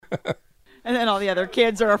And then all the other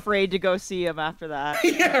kids are afraid to go see him after that.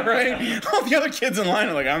 Yeah, right? All the other kids in line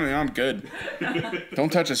are like, I'm good.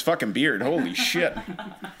 Don't touch his fucking beard. Holy shit.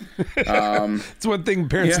 It's one thing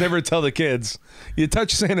parents never tell the kids. You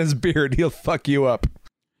touch Santa's beard, he'll fuck you up.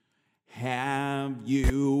 Have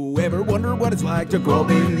you ever wondered what it's like to grow up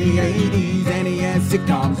in the 80s? NES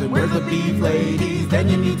sitcoms and where's the beef ladies? Then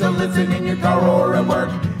you need to listen in your car or at work.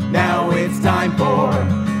 Now it's time for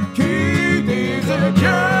Keith is a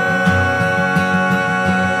Jerk.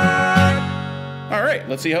 All right,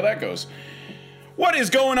 let's see how that goes. What is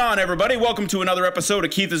going on, everybody? Welcome to another episode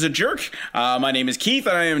of Keith is a Jerk. My name is Keith,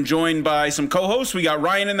 and I am joined by some co-hosts. We got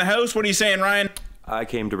Ryan in the house. What are you saying, Ryan? I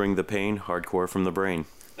came to bring the pain, hardcore from the brain.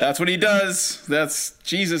 That's what he does. That's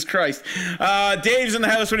Jesus Christ. Dave's in the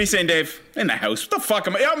house. What are you saying, Dave? In the house? What the fuck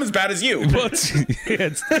am I? I'm as bad as you.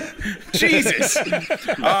 Jesus.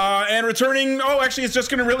 And returning. Oh, actually, it's just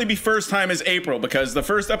going to really be first time is April because the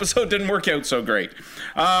first episode didn't work out so great.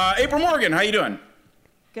 April Morgan, how you doing?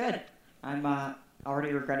 Good. I'm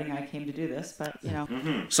already regretting I came to do this, but, you know.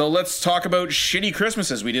 Mm-hmm. So let's talk about shitty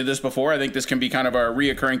Christmases. We did this before. I think this can be kind of our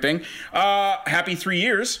reoccurring thing. Happy 3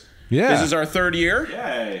 years. Yeah. This is our third year.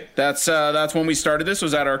 Yay. That's when we started this,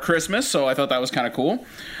 was at our Christmas, so I thought that was kind of cool.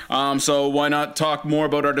 So why not talk more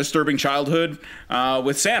about our disturbing childhood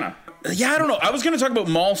with Santa? Yeah, I don't know. I was going to talk about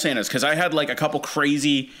mall Santas because I had like a couple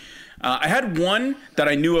crazy... I had one that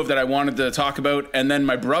I knew of that I wanted to talk about, and then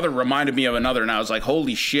my brother reminded me of another, and I was like,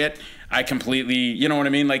 holy shit, I completely... You know what I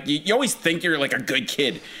mean? Like, you always think you're like a good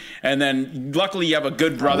kid. And then, luckily, you have a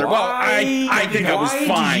good brother. Well, I think I was fine.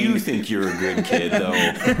 Why do you think you're a good kid, though?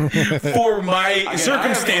 For my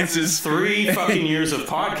circumstances. 3 fucking years of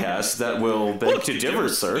podcasts that will beg to differ,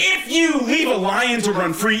 sir. If you leave a lion to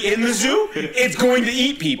run free in the zoo, it's going to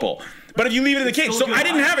eat people. But if you leave it in the cage, so I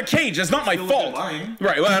didn't have a cage. That's not my fault.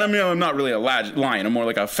 Right. Well, I mean, I'm not really a lion. I'm more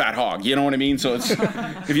like a fat hog. You know what I mean? So it's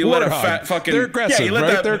if you let a fat fucking they're aggressive, yeah, you let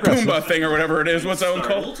right? that Pumbaa thing or whatever it is. What's that one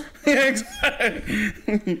called? Yeah,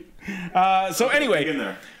 exactly. So anyway,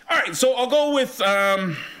 all right. So I'll go with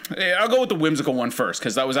the whimsical one first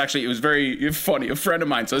because that was actually it was very funny. A friend of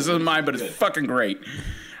mine. So this isn't mine, but it's fucking great.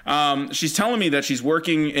 She's telling me that she's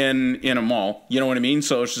working in a mall. You know what I mean?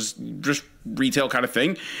 So it's just retail kind of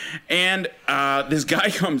thing. And this guy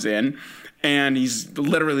comes in, and he's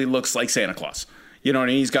literally looks like Santa Claus. You know what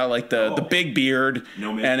I mean? He's got like the big beard.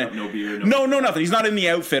 No makeup, no beard. No, nothing. He's not in the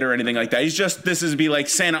outfit or anything like that. He's just, this is be like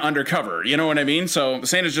Santa undercover. You know what I mean? So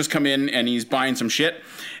Santa's just come in and he's buying some shit.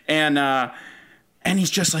 And he's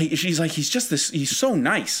just like, she's like, he's just this, he's so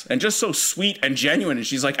nice and just so sweet and genuine. And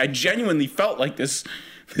she's like, I genuinely felt like this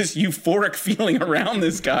euphoric feeling around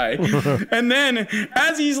this guy. And then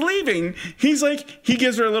as he's leaving, he's like, he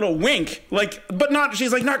gives her a little wink, like, but not,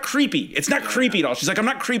 she's like, not creepy. It's not creepy at all. She's like, I'm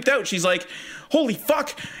not creeped out. She's like, holy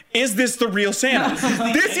fuck, is this the real Santa?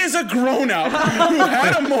 This is a grown-up who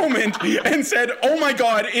had a moment and said, oh my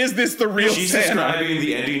God, is this the real She's Santa? describing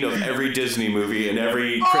the ending of every Disney movie and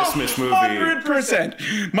every Christmas movie.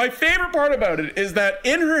 100%. My favorite part about it is that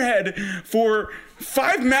in her head, for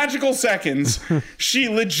 5 magical seconds, she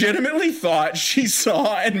legitimately thought she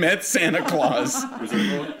saw and met Santa Claus.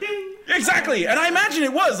 Exactly, and I imagine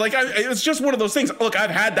it was like it was just one of those things. Look,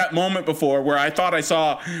 I've had that moment before where I thought I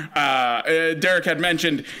saw. Derek had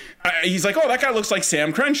mentioned. He's like, oh, that guy looks like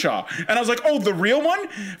Sam Crenshaw, and I was like, oh, the real one.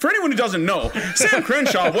 For anyone who doesn't know, Sam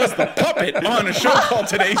Crenshaw was the puppet on a show called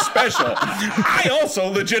Today's Special. I also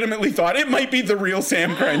legitimately thought it might be the real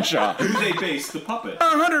Sam Crenshaw. Who they based the puppet?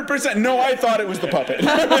 100%. No, I thought it was the puppet.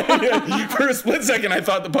 For a split second, I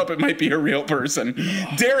thought the puppet might be a real person.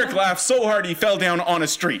 Derek laughed so hard he fell down on a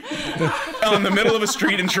street. On the middle of a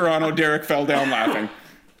street in Toronto, Derek fell down laughing.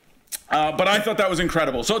 But I thought that was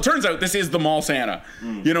incredible. So it turns out this is the mall Santa.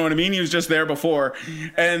 You know what I mean? He was just there before.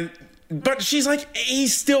 But she's like, he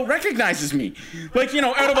still recognizes me. Like, you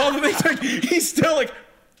know, out of all the things, like, he's still like,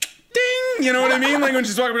 ding! You know what I mean? Like when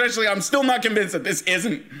she's walking, but actually, I'm still not convinced that this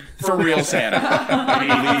isn't for real Santa. I mean,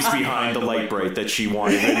 he leaves behind the light bright that she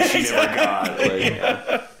wanted and she never got.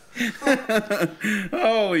 Like,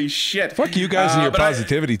 Holy shit. Fuck you guys and your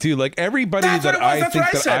positivity too. Like everybody that I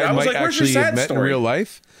think that I might actually have met in real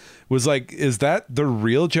life was like, is that the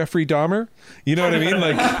real Jeffrey Dahmer? You know what I mean?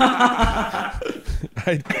 Like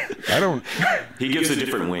I don't. He gives a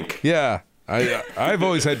different wink. Yeah. I've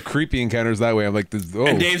always had creepy encounters that way. I'm like, oh.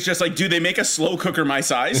 And Dave's just like, do they make a slow cooker my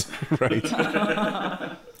size? Right.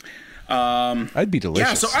 I'd be delicious.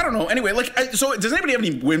 Yeah, so I don't know. Anyway, like, so does anybody have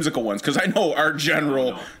any whimsical ones? Because I know our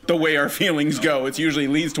general, the way our feelings go, it usually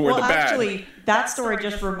leads toward the bad. Actually, that story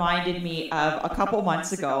just reminded me of a couple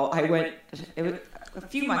months ago. A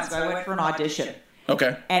few months ago, I went for an audition.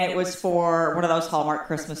 Okay. And it was for one of those Hallmark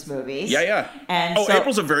Christmas movies. Yeah. And so,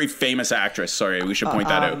 April's a very famous actress. Sorry, we should point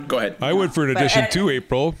that out. Go ahead. I went for an audition too,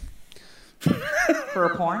 April. For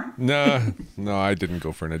a porn? No, I didn't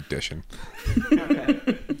go for an audition.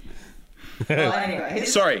 Okay. Well, anyway.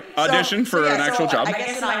 Sorry, audition for an actual job. I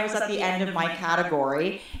guess I was at the end of my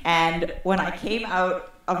category, and when I came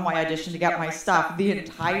out of my audition to get my stuff, the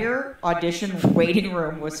entire audition waiting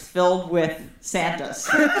room was filled with Santas.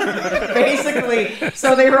 Basically,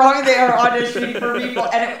 so they were on there auditioning for people,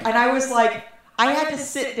 and I was like, I had to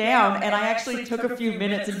sit down, and I actually took a few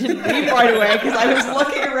minutes and didn't leave right away because I was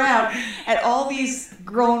looking around at all these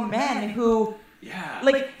grown men who,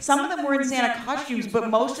 like, some of them were in Santa costumes, but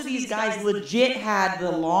most of these guys legit had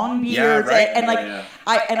the long beards,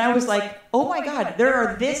 I was like, oh my God, there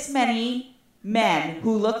are this many men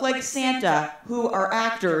who look like Santa who are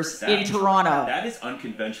actors in Toronto. That is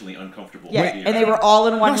unconventionally uncomfortable. Yeah, and they were all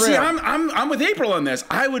in one room. See, I'm with April on this.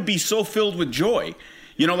 I would be so filled with joy.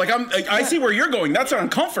 You know, like I see where you're going. That's on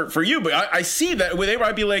comfort for you, but I see that with April.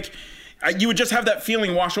 I'd be like, you would just have that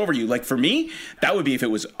feeling wash over you. Like for me, that would be if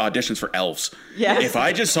it was auditions for elves. Yes. If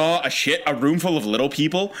I just saw a room full of little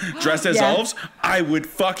people dressed as elves, I would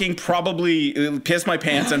fucking probably piss my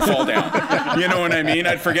pants and fall down. You know what I mean?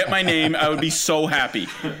 I'd forget my name. I would be so happy.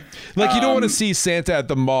 Like, you don't want to see Santa at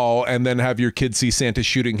the mall and then have your kids see Santa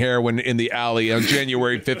shooting heroin in the alley on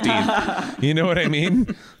January 15th. You know what I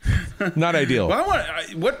mean? Not ideal. Well,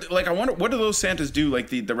 I wonder what do those Santas do like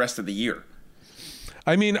the rest of the year?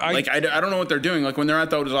 I mean, I don't know what they're doing. Like when they're at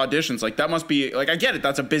those auditions, like that must be like, I get it.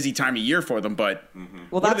 That's a busy time of year for them, but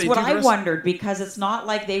well, that's what I wondered, because it's not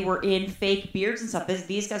like they were in fake beards and stuff.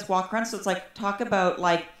 These guys walk around, so it's like, talk about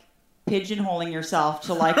like pigeonholing yourself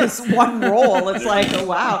to like this one role. It's like, oh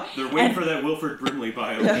wow. They're waiting for that Wilford Brimley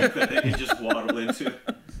biopic that they can just waddle into.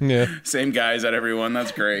 Yeah. Same guys at everyone.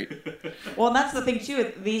 That's great. Well, and that's the thing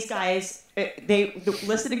too. These guys,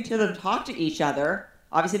 listening to them talk to each other.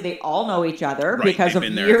 Obviously, they all know each other because of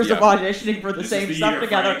years of auditioning for the same stuff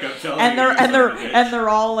together, and they're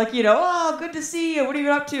all like, you know, oh, good to see you. What have you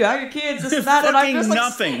been up to? How are your kids? This and that. And I'm just like,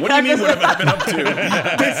 nothing. What do you mean? What have I been up to?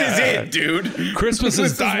 This is it, dude. Christmas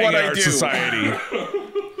is dying in our society.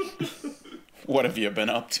 What have you been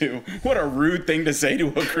up to? What a rude thing to say to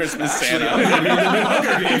a Christmas Santa. The new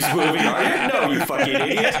Hunger Games movie. I didn't know, you fucking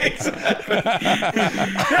idiot.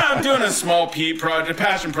 Yeah, I'm doing a small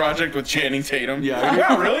passion project with Channing Tatum.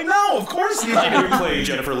 Yeah, really? No, of course not. You play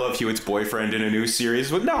Jennifer Love Hewitt's boyfriend in a new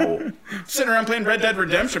series? Well, no. Sitting around playing Red Dead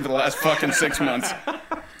Redemption for the last fucking 6 months.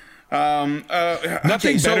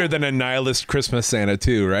 Nothing better than a nihilist Christmas Santa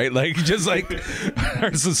too, right? Like, just like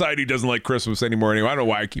our society doesn't like Christmas anymore anyway. I don't know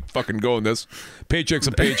why I keep fucking going this. Paycheck's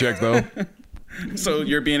a paycheck though. So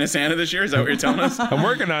you're being a Santa this year? Is that what you're telling us? I'm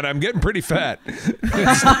working on it. I'm getting pretty fat.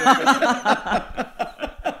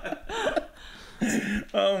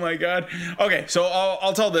 Oh my God. Okay, so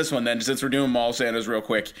I'll tell this one then, since we're doing mall Santas real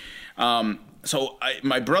quick. So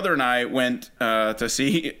my brother and I went to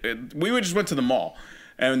see. We just went to the mall.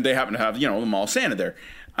 And they happen to have, you know, the mall Santa there.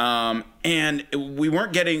 And we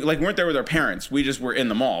weren't there with our parents. We just were in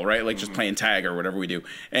the mall, right? Like just playing tag or whatever we do.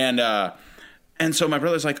 And so my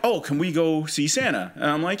brother's like, oh, can we go see Santa? And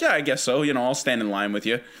I'm like, yeah, I guess so. You know, I'll stand in line with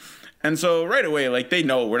you. And so right away, like, they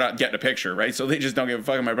know we're not getting a picture, right? So they just don't give a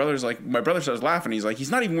fuck. And my brother starts laughing. He's like, he's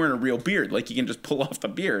not even wearing a real beard. Like, he can just pull off the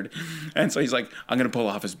beard. And so he's like, I'm going to pull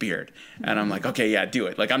off his beard. And I'm like, okay, yeah, do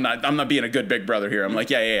it. Like, I'm not being a good big brother here. I'm like,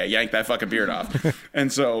 yeah, yank that fucking beard off.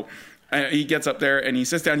 And so he gets up there and he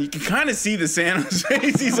sits down. You can kind of see the Santa's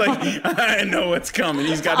face. He's like, I know what's coming.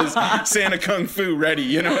 He's got his Santa Kung Fu ready.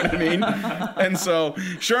 You know what I mean? And so,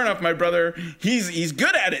 sure enough, my brother, he's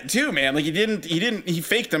good at it too, man. Like he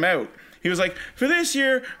faked him out. He was like, for this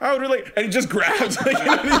year, I would really, and he just grabs, like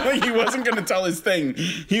he wasn't going to tell his thing.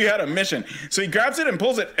 He had a mission. So he grabs it and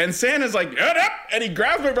pulls it, and Santa's like, up, and he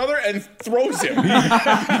grabs my brother and throws him.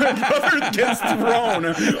 My brother gets thrown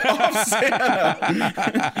off Santa.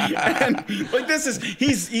 And like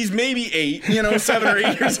he's maybe 8, 7 or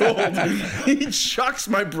 8 years old. He chucks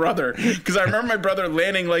my brother, because I remember my brother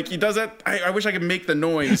landing like he does that. I wish I could make the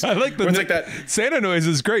noise. I like it's like that. Santa noise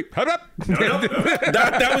is great. Up.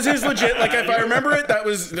 That was his legit. Like, if I remember it, that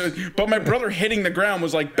was, but my brother hitting the ground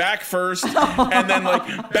was like back first and then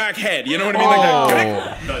like back head. You know what I mean? Like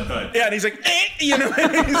that. Yeah, and he's like,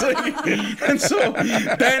 he's like, and so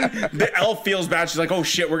then the elf feels bad. She's like, oh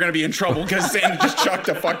shit, we're gonna be in trouble because Santa just chucked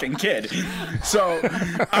a fucking kid. So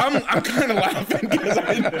I'm kind of laughing because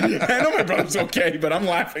I know my brother's okay, but I'm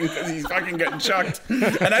laughing because he's fucking getting chucked,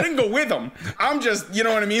 and I didn't go with him. I'm just, you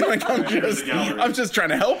know what I mean? Like I'm just trying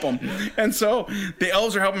to help him, and so the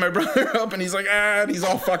elves are helping my brother. her up, and he's like, and he's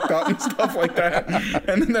all fucked up and stuff like that.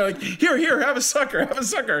 And then they're like, here, have a sucker.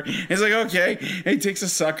 He's like, okay. And he takes a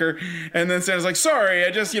sucker, and then Santa's like, sorry,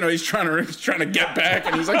 I just, he's trying to get back,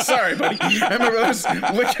 and he's like, sorry, buddy. And my brother's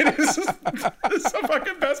licking his. This is the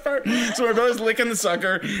fucking best part. So my brother's licking the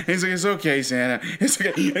sucker, and he's like, it's okay, Santa. It's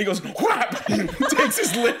okay. And he goes, whap! Takes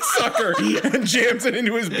his lit sucker and jams it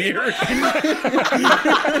into his beard. And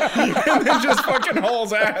then just fucking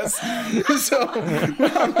hauls ass. So,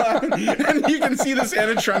 and you can see the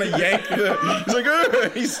Santa trying to yank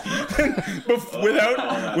he's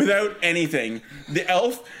like, without anything. The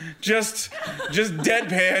elf just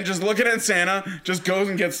deadpan, just looking at Santa, just goes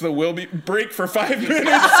and gets the will be break for 5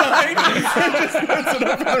 minutes sign and just puts it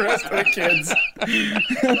up for the rest of the kids.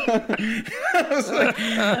 I was like,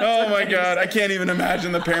 oh my God, I can't even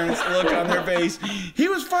imagine the parents' look on their face. He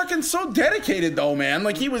was fucking so dedicated though, man.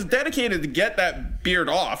 Like, he was dedicated to get that beard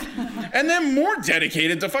off, and then more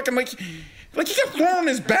dedicated to fucking like he got thrown on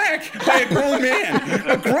his back by a grown man.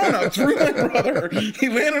 A grown-up threw my brother. He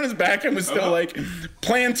landed on his back and was still like,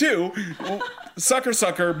 plan 2,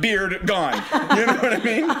 sucker, beard, gone. You know what I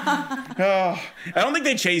mean? Oh, I don't think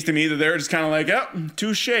they chased him either. They're just kind of like, oh,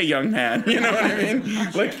 touche, young man. You know what I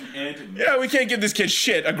mean? Like, yeah, we can't give this kid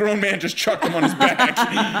shit. A grown man just chucked him on his back.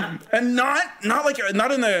 And not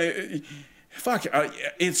in the... Fuck,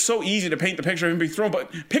 it's so easy to paint the picture of him being thrown,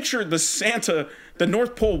 but picture the Santa, the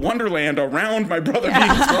North Pole Wonderland around my brother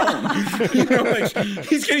being thrown. Like,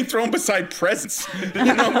 he's getting thrown beside presents.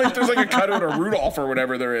 Like there's like a cutout of Rudolph or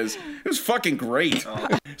whatever there is. It was fucking great.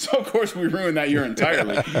 So, of course, we ruined that year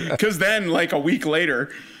entirely. Because then, like, a week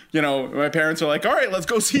later... my parents are like, all right, let's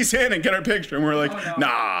go see Santa and get our picture. And we're like,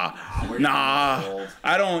 nah,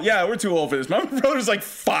 I don't, we're too old for this. My brother's like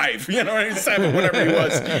 5, 7, whatever he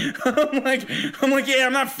was. I'm like, yeah,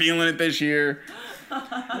 I'm not feeling it this year.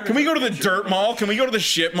 Can we go to the dirt mall? Can we go to the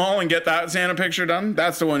shit mall and get that Santa picture done?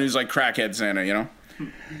 That's the one who's like crackhead Santa,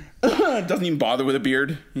 Doesn't even bother with a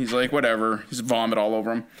beard. He's like, whatever. He's vomit all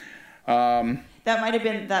over him. That might have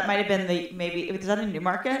been is that in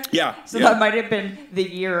Newmarket? Yeah. So that might have been the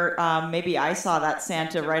year maybe I saw that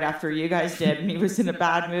Santa right after you guys did, and he was in a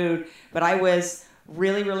bad mood. But I was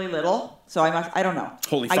really, really little, so I don't know.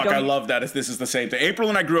 Holy fuck, I love that. This is the same thing. April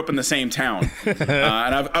and I grew up in the same town.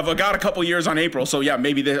 And I've got a couple years on April, so yeah,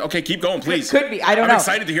 maybe okay, keep going, please. Could be, I don't know. I'm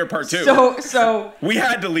excited to hear part 2. So we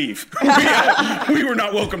had to leave. We were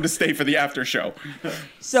not welcome to stay for the after show.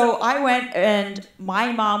 So I went, and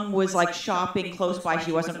my mom was like shopping close by.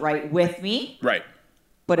 She wasn't right with me. Right.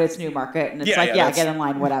 But it's Newmarket, and it's get in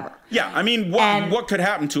line, whatever. Yeah, I mean, what could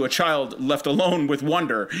happen to a child left alone with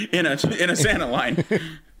wonder in a Santa line?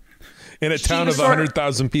 In a town of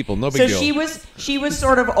 100,000 people, no big deal. So she was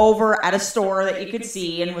sort of over at a store that you could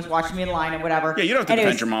see and was watching me in line and whatever. Yeah, you don't have to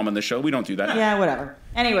defend your mom on the show. We don't do that. Yeah, whatever.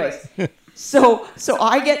 Anyways, so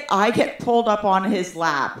I get pulled up on his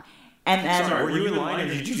lap. And then, sorry, were you in line or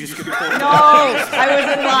did you just get pulled? No, I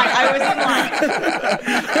was in line. I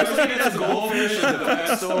was looking at the goldfish at the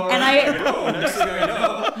pet store. And next thing I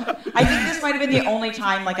know. I think this might have been the only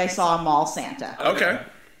time I saw a mall Santa. Okay.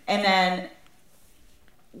 And then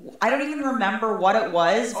I don't even remember what it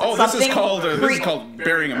was. Oh, this is called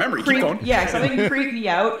burying a memory. Keep going. Yeah, something creeped me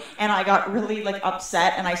out, and I got really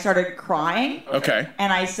upset, and I started crying. Okay.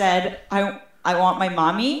 And I said, I want my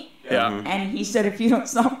mommy. Yeah. And he said, if you don't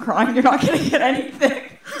stop crying, you're not going to get anything.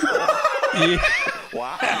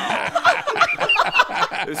 Wow.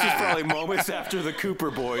 This is probably moments after the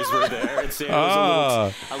Cooper boys were there. And Sam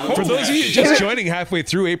was a little for those of you just joining halfway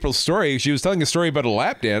through April's story, she was telling a story about a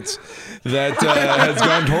lap dance that has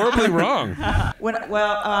gone horribly wrong.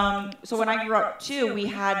 So when I grew up, too, we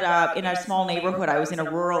had, in a small neighborhood, I was in a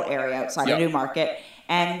rural area outside of Newmarket,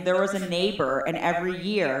 and there was a neighbor, and every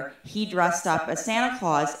year he dressed up as Santa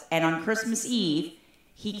Claus, and on Christmas Eve,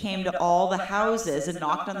 he came to all the houses and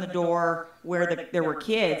knocked on the door where there were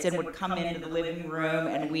kids and would come into the living room,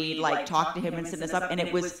 and we'd talk to him and sit us up, and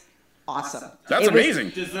it was awesome. That's amazing.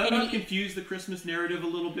 Does that not confuse the Christmas narrative a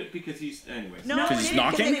little bit because he's, anyways? No, because he's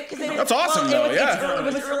knocking? That's awesome, though, It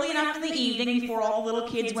was early enough in the evening before all the little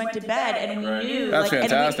kids went to bed, and we knew. That's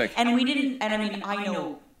fantastic. And we didn't, and I mean, I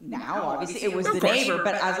know now, obviously, it was the neighbor,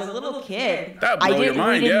 but as a little kid, we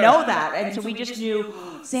didn't know that. And so we just knew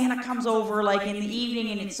Santa comes over in the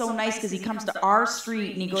evening, and it's so nice because he comes to our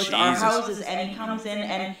street and he goes to our houses, and he comes in,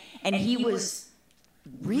 and he was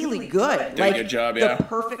really good. Did a good job, yeah. The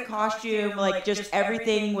perfect costume, just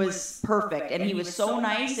everything was perfect. And he was so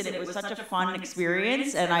nice, and it was such a fun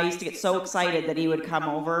experience, and I used to get so excited that he would come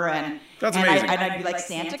over, and That's amazing. And I'd be like,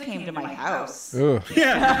 Santa came to my house. Ugh.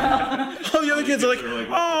 Yeah. All the other kids are like,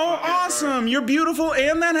 oh, awesome. You're beautiful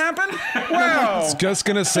and that happened? Wow. I was just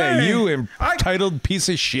going to say, you entitled piece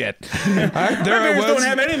of shit. My parents don't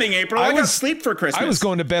have anything, April. I got sleep for Christmas. I was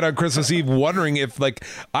going to bed on Christmas Eve wondering if, like,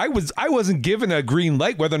 I wasn't given a green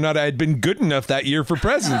light whether or not I had been good enough that year for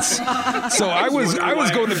presents. So I was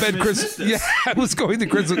going to bed I was going to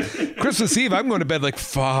Christmas Eve. I'm going to bed like,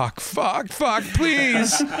 fuck,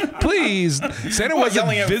 please. Santa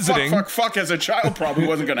wasn't visiting. Fuck as a child probably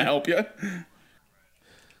wasn't going to help you.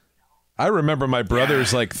 I remember my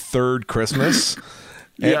brother's like third Christmas.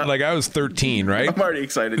 And, like, I was 13, right? I'm already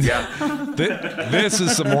excited, yeah. This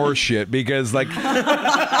is some horse shit because, like,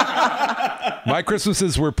 my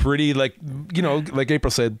Christmases were pretty, like, you know, like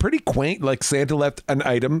April said, pretty quaint. Like, Santa left an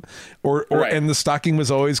item and the stocking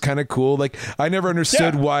was always kind of cool. Like, I never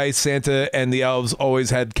understood why Santa and the elves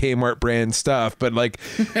always had Kmart brand stuff. But, like,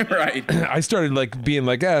 I started, like, being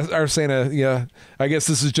like, our Santa, I guess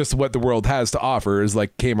this is just what the world has to offer is,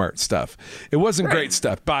 like, Kmart stuff. It wasn't great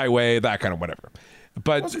stuff, Byway, that kind of whatever.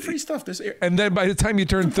 But it wasn't free stuff this year. And then by the time you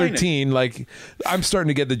turn 13, like, I'm starting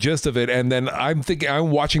to get the gist of it. And then I'm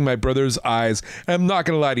watching my brother's eyes. And I'm not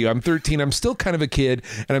going to lie to you. I'm 13. I'm still kind of a kid.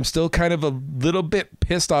 And I'm still kind of a little bit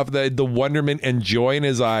pissed off the wonderment and joy in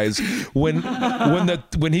his eyes when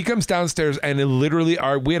he comes downstairs and literally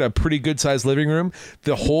we had a pretty good sized living room.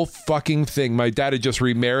 The whole fucking thing. My dad had just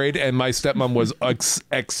remarried and my stepmom was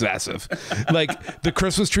excessive. Like, the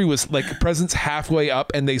Christmas tree was like presents halfway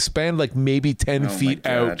up and they spanned like maybe 10 feet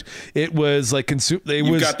out. It was like You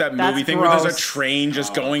got that movie thing where there's a train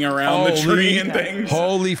just going around the tree and things.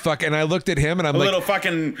 Holy fuck! And I looked at him and I'm like, little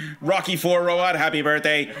fucking Rocky IV robot. Happy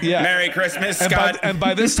birthday! Yeah. Merry Christmas, Scott. And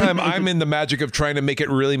by this time, I'm in the magic of trying to make it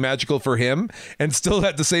really magical for him, and still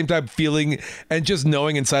at the same time feeling and just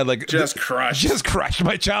knowing inside like just crushed.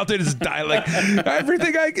 My childhood is dying. Like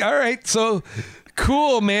everything. All right, so.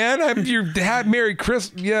 Cool, man. I'm your dad. Merry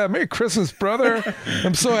Christmas. Yeah, Merry Christmas, brother.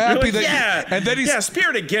 I'm so happy that. And then he's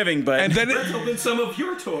spirit of giving, but and then let's open some of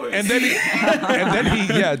your toys. And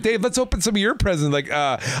then Dave, let's open some of your presents. Like,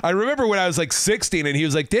 I remember when I was like 16, and he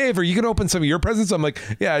was like, Dave, are you gonna open some of your presents? I'm like,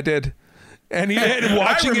 yeah, I did. And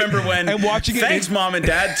watching I remember Thanks, Mom and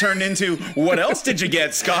Dad turned into what else did you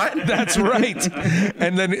get, Scott? That's right.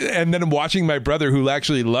 And then watching my brother, who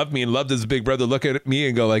actually loved me and loved his big brother, look at me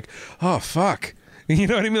and go like, oh fuck. You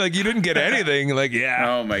know what I mean? Like, you didn't get anything. Like, yeah.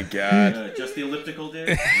 Oh my god. Just the elliptical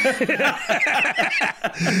day.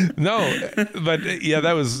 No, but yeah,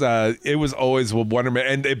 that was. It was always a wonderment,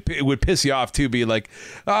 and it would piss you off too. Be like,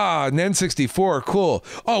 an N64, cool.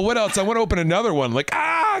 Oh, what else? I want to open another one. Like,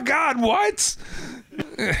 God, what?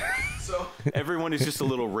 So everyone is just a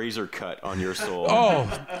little razor cut on your soul. Oh,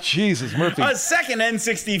 Jesus, Murphy. A second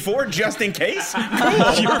N64 just in case? Cool.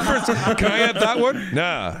 Can I have that one?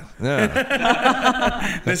 Nah.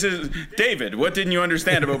 This is David. What didn't you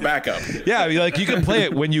understand about backup? Yeah, like you can play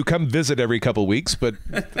it when you come visit every couple weeks, but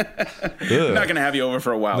I'm not going to have you over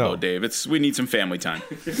for a while, though, Dave. We need some family time.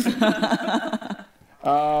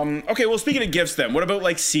 Okay, well, speaking of gifts then, what about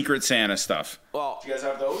like Secret Santa stuff? Well, do you guys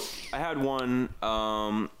have those? I had one,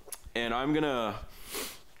 and I'm gonna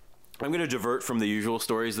divert from the usual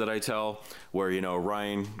stories that I tell, where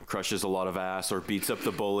Ryan crushes a lot of ass or beats up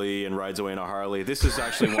the bully and rides away in a Harley. This is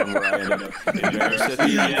actually one where I end up embarrassed at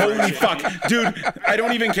the end. Holy fuck, dude! I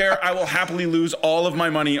don't even care. I will happily lose all of my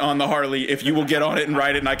money on the Harley if you will get on it and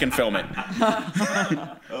ride it, and I can film it.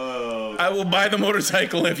 I will buy the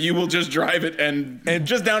motorcycle if you will just drive it and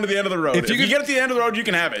just down to the end of the road. If you get it to the end of the road, you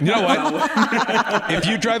can have it. You know what? If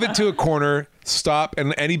you drive it to a corner, stop,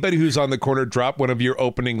 and anybody who's on the corner, drop one of your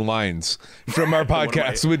opening lines from our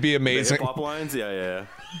podcast would be amazing. Hip-hop lines? Yeah.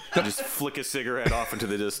 Just flick a cigarette off into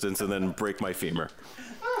the distance and then break my femur.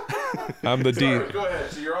 I'm the D. Go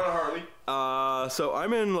ahead. So you're on a Harley. So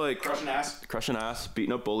I'm in like crushing ass,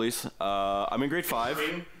 beating up bullies. I'm in grade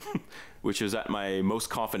 5. Which is at my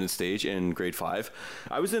most confident stage in grade 5.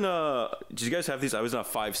 I was in did you guys have these? I was in a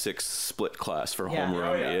 5-6 split class for homeroom.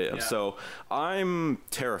 Oh, yeah. So I'm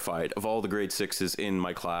terrified of all the grade 6s in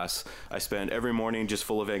my class. I spend every morning just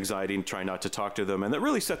full of anxiety and trying not to talk to them. And that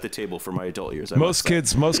really set the table for my adult years. Most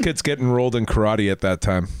kids get enrolled in karate at that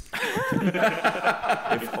time.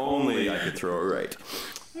 If only I could throw it right.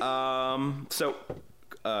 So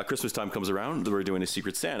Christmas time comes around, we're doing a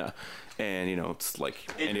Secret Santa. And it's like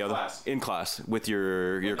any other class. in class with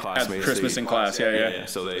your classmates. Christmas in class, yeah.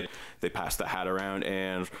 So they pass the hat around,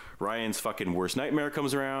 and Ryan's fucking worst nightmare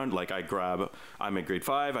comes around. Like I'm in grade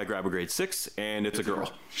 5, I grab a grade 6, and it's a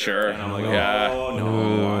girl. Sure. And I'm like, yeah. oh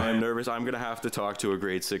no, I'm nervous. I'm gonna have to talk to a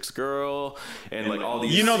grade 6 girl, and like all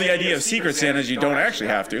these. The idea of Secret Santas, you don't actually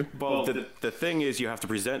have to. Well, the thing is, you have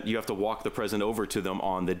to walk the present over to them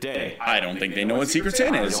on the day. I don't think they know what Secret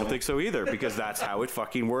Santa I is. don't think so either, because that's how it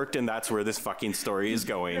fucking worked, and that's where this fucking story is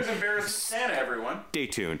going. embarrassing Santa, everyone. Stay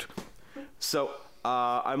tuned. So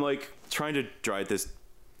I'm like trying to drive this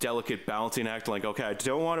delicate balancing act, like, okay, I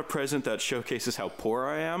don't want a present that showcases how poor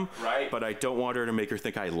I am, right? But I don't want her to make her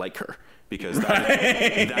think I like her, because that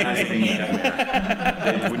is a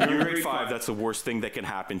nightmare. When you're in grade 5, that's the worst thing that can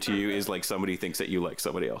happen to you, is like somebody thinks that you like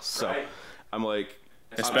somebody else. So I'm like,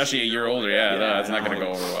 especially a year older, that's not going to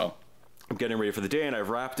go over well. I'm getting ready for the day, and I've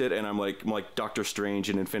wrapped it, and I'm like Doctor Strange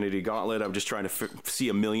in Infinity Gauntlet. I'm just trying to see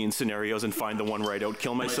a million scenarios and find the one where I don't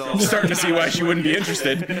kill myself. I'm starting to see why she wouldn't be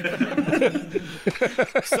interested.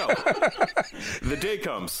 So the day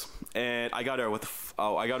comes, and I got her an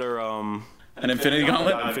Infinity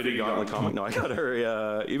Gauntlet? An Infinity Gauntlet comic. No, I got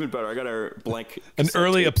her even better. I got her blank. An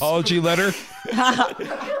early tapes. apology letter.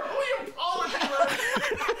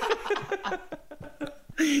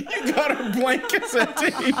 You got her blank cassette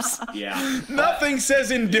tapes. Yeah. Nothing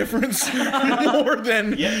says indifference more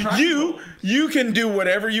than you can do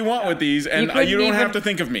whatever you want with these, and you don't have to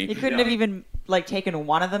think of me. You couldn't have even like taken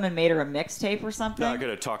one of them and made her a mixtape or something. No, I could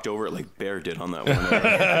have talked over it like Bear did on that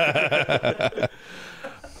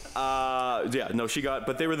one. She got,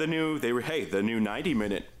 but they were the new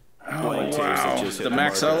 90-minute blank tapes. That just hit The the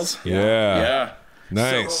Maxells? market. Yeah.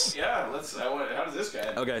 Nice. So, let's. How does this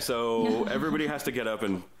guy? Okay, so everybody has to get up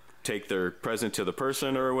and take their present to the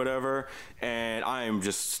person or whatever, and I am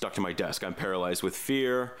just stuck to my desk. I'm paralyzed with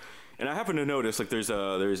fear. And I happen to notice, like, there's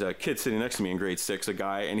a kid sitting next to me in grade 6, a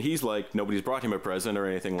guy, and he's like, nobody's brought him a present or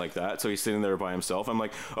anything like that, so he's sitting there by himself. I'm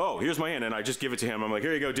like, oh, here's my hand, and I just give it to him. I'm like,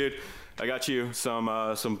 here you go, dude. I got you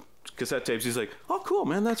some cassette tapes. He's like, oh, cool,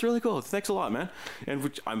 man, that's really cool. Thanks a lot, man.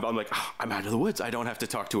 And I'm like, I'm out of the woods. I don't have to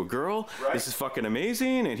talk to a girl. Right. This is fucking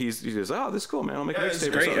amazing. And he goes, oh, this is cool, man. I'll make a this mixtape.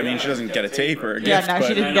 is great. I mean, she doesn't get a tape or a gift. Yeah, no,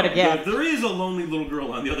 she didn't get a gift. There is a lonely little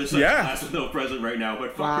girl on the other side of the class with no present right now,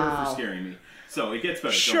 but fuck her for scaring me. So it gets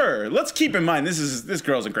better. Sure. Let's keep in mind this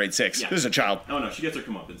girl's in grade 6. Yeah. This is a child. Oh no, she gets her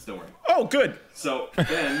comeuppance. Don't worry. Oh, good. So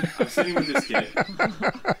then I'm sitting with this kid.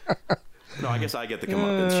 No, I guess I get the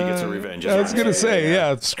comeuppance. She gets her revenge. I was gonna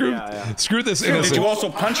say, screw this innocent. Did you also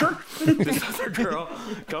punch her? This other girl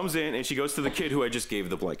comes in and she goes to the kid who I just gave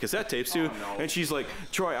the blank cassette tapes to, and she's like,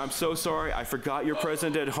 Troy, I'm so sorry. I forgot your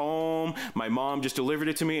present at home. My mom just delivered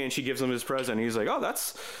it to me, and she gives him his present. And he's like, oh,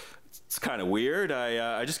 it's kind of weird.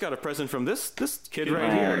 I just got a present from this kid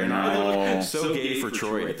right here, and I'm so gay for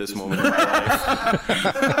Troy at this moment in my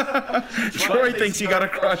life. Troy thinks you got a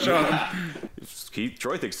crush on him.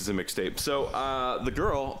 Troy thinks it's a mixtape. So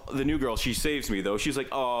the new girl, she saves me though. She's like,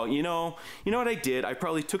 oh, you know what I did? I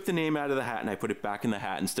probably took the name out of the hat and I put it back in the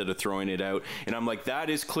hat instead of throwing it out. And I'm like, that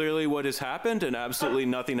is clearly what has happened, and absolutely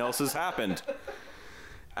nothing else has happened.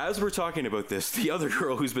 As we're talking about this, the other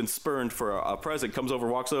girl who's been spurned for a present comes over,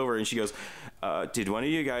 walks over, and she goes, did one of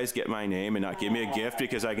you guys get my name and not give me a gift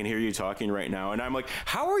because I can hear you talking right now? And I'm like,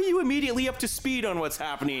 how are you immediately up to speed on what's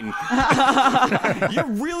happening? You're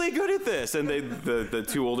really good at this. And the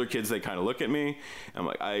two older kids, they kind of look at me. I'm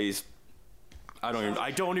like, I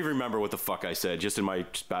don't even remember what the fuck I said. Just in my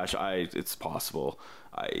bash, it's possible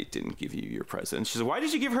I didn't give you your present. She said, why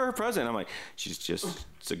did you give her a present? I'm like,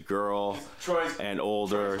 it's a girl and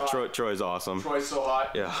older. Troy's awesome. Troy's so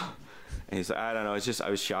hot. Yeah. And he's like, I don't know, it's just I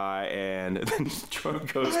was shy. And then Troy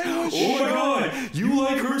goes, oh my God, you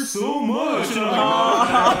like her so much. And I'm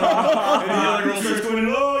like, and the other girl starts going,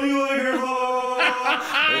 oh, you like her, blah.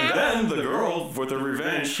 And then the girl, with her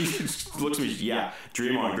revenge, she looks at me,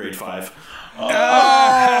 dream on grade 5. And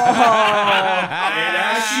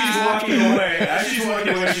as she's walking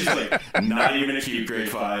away, she's like, not even a cute grade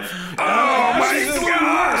 5. Oh my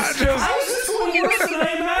God! How is this one worse than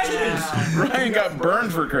I imagined? Ryan got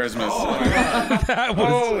burned for Christmas. Oh my God.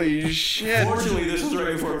 Holy shit. Fortunately, this is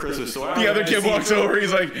right before Christmas, so the other kid walks over,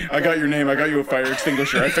 he's like, I got your name, I got you a fire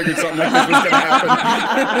extinguisher. I figured something like this was gonna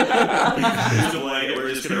happen. We're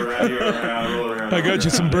just gonna wrap you around, roll around. I got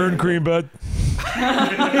you some burn cream, bud.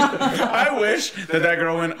 I wish that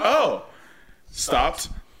girl went, oh, stopped,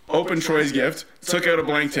 opened Troy's gift, took out a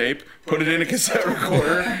blank tape, put it in a cassette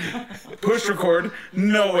recorder, pushed record.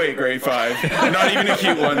 No way, grade 5. Not even a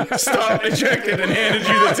cute one. Stopped, ejected, and handed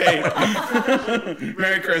you the tape.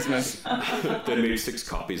 Merry Christmas. Then made 6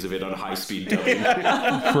 copies of it on high-speed dubbing.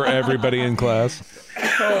 For everybody in class.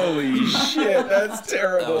 Holy shit, that's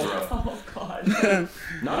terrible. Oh God.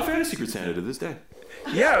 Not a fan of Secret Santa to this day.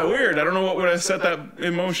 Yeah, weird. I don't know what would have set that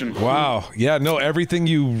in motion. Wow. Yeah, no, everything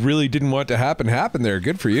you really didn't want to happen happened there.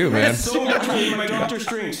 Good for you, man. So much for my Doctor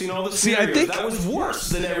Strange, seen all the scenarios. I think- that was worse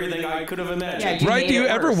than everything I could have imagined. Yeah, Right? Do you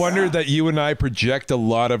ever wonder that you and I project a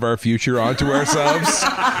lot of our future onto ourselves?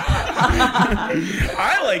 I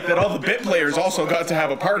like that all the bit players also got to have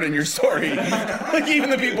a part in your story. Like even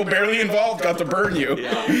the people barely involved got to burn you.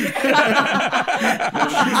 No,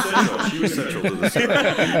 she was central to the story.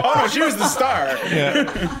 Oh no, she was the star. Yeah.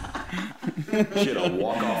 She had a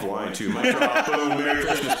walk-off line too. My drop, boom, Merry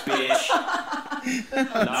Christmas, bitch.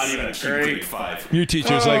 Not even a cute grade 5. Your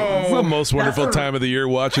teacher's like, the most wonderful time of the year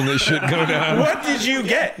watching this shit go down. What did you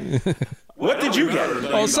get? What did you get?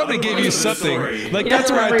 Oh, somebody gave you something. Like, He that's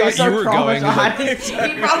doesn't where I remember, thought you he's were so going. Like, traumatized.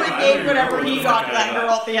 He probably gave whatever he got to that girl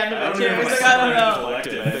at the end of it too. He's like, I don't know.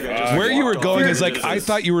 where you were going is like, I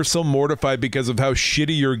thought you were so mortified because of how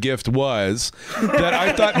shitty your gift was that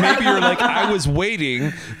I thought maybe you're like, I was waiting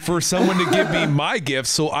for someone to give me my gift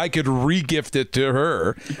so I could re-gift it to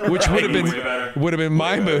her, which would have been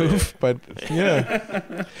my move. But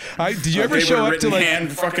yeah, did you ever show up to like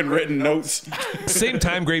hand fucking written notes? same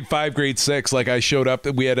time, grade 5, grade 6? Like I showed up.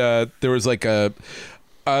 We had there was like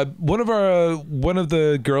one of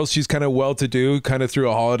the girls. She's kind of well-to-do, kind of threw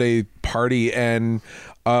a holiday party and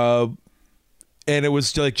it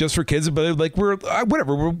was like just for kids, but like we're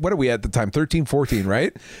whatever. What are we at the time? 13, 14,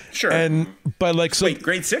 right? Sure. And but like so. Wait,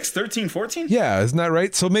 grade 6, 13, 14? Yeah, isn't that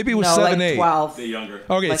right? So maybe it was No, 7, like 8. 12. The younger.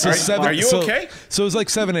 Okay, Like, so are- 7. are you so, okay? So it was like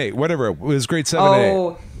 7, 8, whatever. It was grade 7, 8.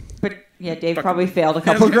 Oh, but yeah, Dave probably failed a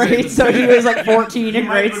couple grades, so he was like 14 in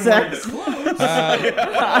grade 6.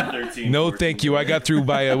 13, No, 14. thank you. I got through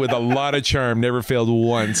with a lot of charm. Never failed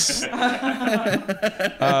once.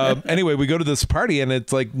 Anyway, we go to this party and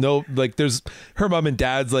it's like there's her mom and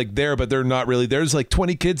dad's like there, but they're not really. There's like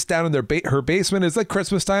 20 kids down in her basement. It's like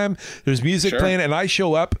Christmas time. There's music playing, and I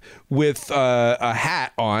show up with a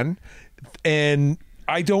hat on, and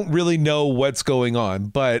I don't really know what's going on,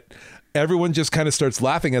 but everyone just kind of starts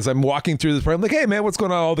laughing as I'm walking through this party. I'm like, hey man, what's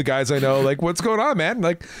going on? All the guys I know, like, what's going on, man?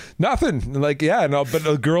 Like, nothing. Like, yeah, no, but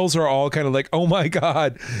the girls are all kind of like, oh my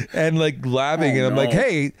God, and like laughing. And I'm like,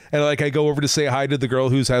 hey, and like I go over to say hi to the girl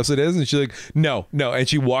whose house it is, and she's like, no, and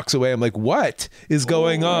she walks away. I'm like, what is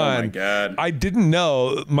going on? Oh my God. I didn't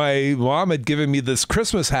know my mom had given me this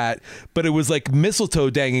Christmas hat, but it was like mistletoe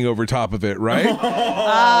dangling over top of it, right?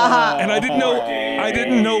 And I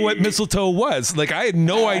didn't know what mistletoe was. Like I had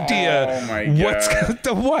no idea Oh my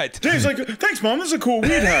God. what. Dave's like, thanks, Mom. This is a cool weed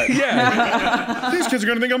hat. Yeah. These kids are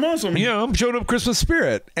going to think I'm awesome. You know, I'm showing up Christmas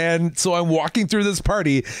spirit. And so I'm walking through this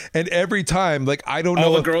party, and every time, like, I don't know.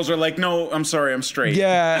 All the if- girls are like, no, I'm sorry, I'm straight.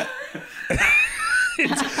 Yeah.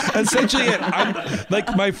 It's essentially it. I'm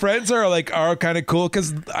like, my friends are kind of cool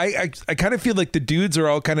because I kind of feel like the dudes are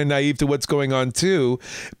all kind of naive to what's going on too,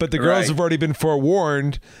 but the girls Right. have already been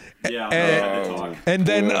forewarned. Yeah, And- the talk. And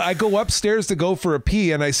then I go upstairs to go for a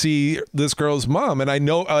pee, and I see this girl's mom, and I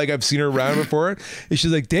know, like, I've seen her around before, and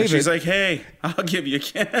she's like, David. She's like, hey, I'll give you a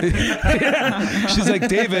kid. She's like,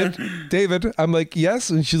 David. I'm like, yes.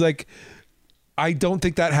 And she's like, I don't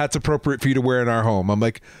think that hat's appropriate for you to wear in our home. I'm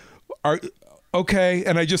like, okay.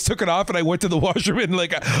 And I just took it off and I went to the washroom and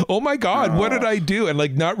like, oh my God, what did I do? And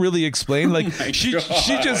like, not really explain. Like she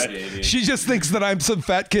just thinks that I'm some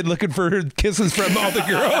fat kid looking for kisses from all the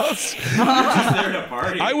girls. Just there at a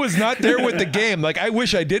party. I was not there with the game. Like I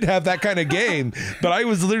wish I did have that kind of game, but I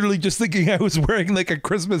was literally just thinking I was wearing like a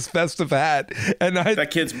Christmas festive hat. And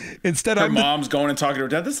That kid's, her mom's going and talking to her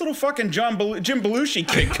dad. This little fucking Jim Belushi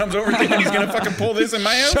kid comes over thinking he's going to fucking pull this in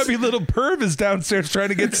my house. Chubby little perv is downstairs trying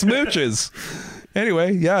to get smooches.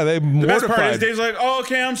 Anyway, yeah, they The best part is mortified. Dave's like, oh,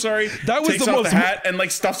 okay, I'm sorry. That was Takes the off most- the hat and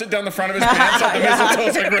like stuffs it down the front of his pants. So the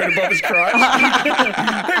mistletoe's like right above his crotch.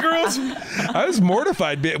 Hey, girls. I was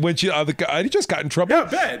mortified when I just got in trouble. Yeah, I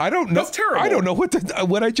bet. I don't know. That's terrible. I don't know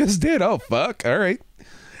what I just did. Oh fuck! All right.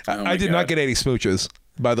 my I did God. not get any smooches,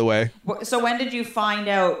 by the way. So when did you find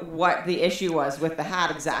out what the issue was with the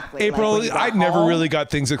hat exactly? April, Like, when you got I never home? really got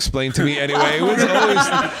things explained to me anyway.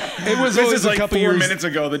 It was This always is a like couple 4 years. minutes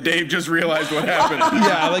ago that Dave just realized what happened.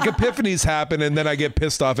 Yeah, like epiphanies happen, and then I get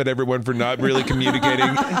pissed off at everyone for not really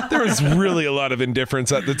communicating. There was really a lot of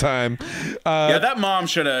indifference at the time. Yeah, that mom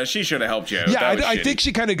should have helped you out. Yeah, That was I shitty. think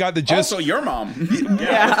she kind of got the gist. Also, your mom.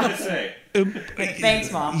 Yeah, I was gonna say.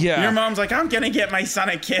 Thanks, Mom. Yeah. Your mom's like, I'm gonna get my son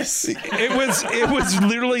a kiss. It was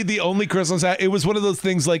literally the only Christmas hat. It was one of those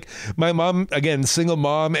things like my mom, again, single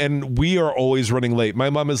mom, and we are always running late. My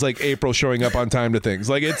mom is like April showing up on time to things.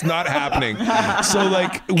 Like it's not happening. So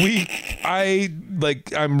like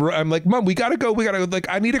I'm like, Mom, we gotta go. Like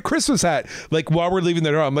I need a Christmas hat. Like while we're leaving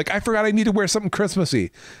the door, I'm like, I forgot I need to wear something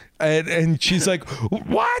Christmassy. And she's like,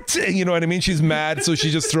 what? You know what I mean? She's mad, so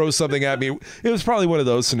she just throws something at me. It was probably one of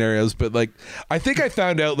those scenarios, but like, I think I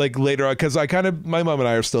found out like later on because my mom and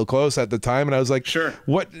I are still close at the time, and I was like, sure,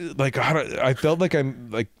 what? Like, I felt like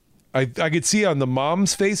I'm like. I could see on the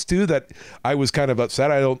mom's face too that I was kind of upset.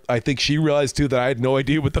 I think she realized too that I had no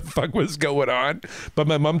idea what the fuck was going on. But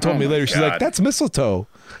my mom told me later, she's like, that's mistletoe.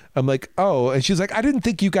 I'm like, oh, and she's like, I didn't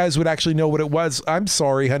think you guys would actually know what it was. I'm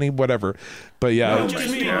sorry, honey, whatever. But yeah,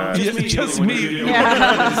 just me.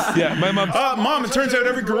 Yeah, my mom. Mom, it turns out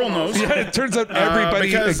every girl knows. Yeah, it turns out everybody.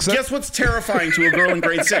 Because guess what's terrifying to a girl in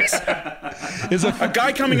grade 6? Is a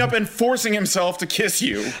guy coming up and forcing himself to kiss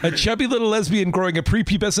you. A chubby little lesbian growing a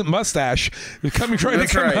prepubescent mustache, trying to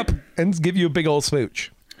come up and give you a big old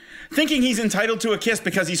smooch. Thinking he's entitled to a kiss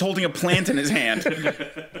because he's holding a plant in his hand.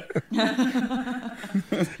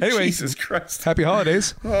 Anyway, Jesus Christ. Happy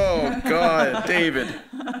holidays. Oh, God, David.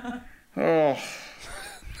 Oh.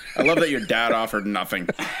 I love that your dad offered nothing.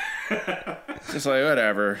 Just like,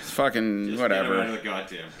 whatever. Fucking whatever.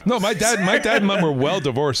 No, my dad and mom were well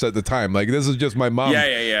divorced at the time. Like, this is just my mom.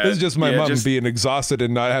 Yeah. This is just my mom being exhausted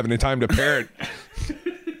and not having time to parent.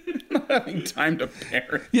 Not having time to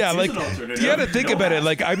parent. Yeah, like you got to think about it.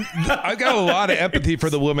 Like I got a lot of empathy for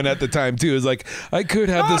the woman at the time too. It's like I could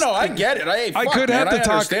have this. No, I get it. I could have the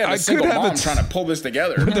talk. I could have trying to pull this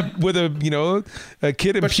together with a a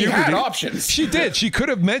kid in puberty. But she had options. She did. She could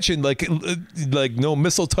have mentioned like no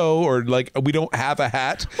mistletoe or like we don't have a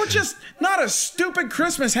hat. Or just not a stupid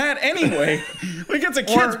Christmas hat anyway. Like it's a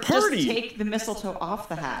kid's party. Just take the mistletoe off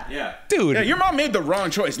the hat. Yeah, dude. Yeah, your mom made the wrong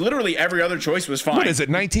choice. Literally every other choice was fine. What is it?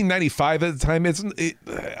 1995 at the time.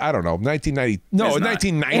 I don't know. 1990. No,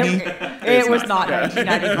 1990. It was not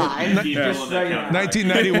 1995.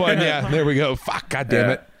 1991. Yeah, there we go. Fuck. God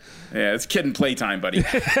damn it. Yeah, it's kid and playtime, buddy.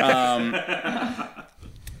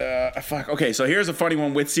 Fuck. Okay, so here's a funny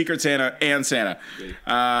one with Secret Santa and Santa.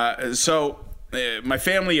 My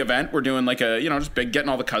family event, we're doing like a, just big, getting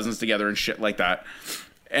all the cousins together and shit like that.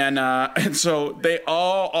 And so they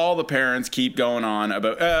all the parents keep going on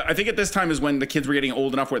about, I think at this time is when the kids were getting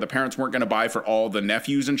old enough where the parents weren't going to buy for all the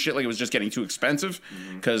nephews and shit. Like it was just getting too expensive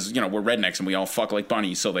because, we're rednecks and we all fuck like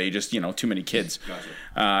bunnies. So they just, too many kids. Gotcha.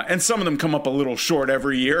 And some of them come up a little short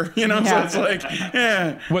every year, So it's like,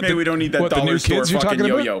 maybe we don't need that dollar store fucking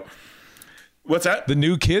yo-yo. About? What's that? The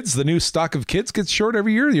new kids, the new stock of kids gets short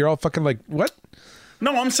every year. You're all fucking like, what?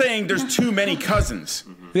 No, I'm saying there's too many cousins.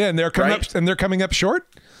 Yeah, and they're coming up short?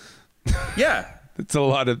 Yeah. It's a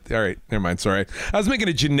lot of... All right, never mind, sorry. I was making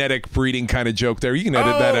a genetic breeding kind of joke there. You can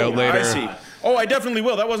edit that out later. I see. Oh, I definitely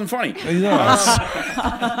will. That wasn't funny.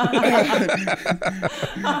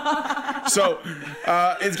 So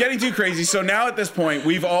it's getting too crazy. So now at this point,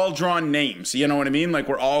 we've all drawn names. You know what I mean? Like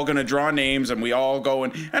we're all going to draw names and we all go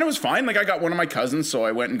and it was fine. Like I got one of my cousins, so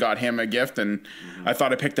I went and got him a gift and I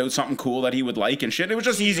thought I picked out something cool that he would like and shit. It was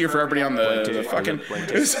just easier for everybody on the fucking...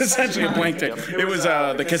 It was essentially a blank tape. It was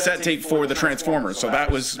the cassette tape for the Transformers. So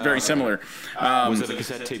that was very similar. Was it a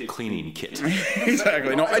cassette tape cleaning kit?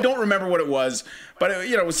 Exactly. No, I don't remember what it was. But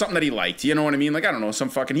it was something that he liked. You know what I mean? Like, I don't know,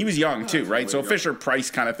 he was young too, right? So Fisher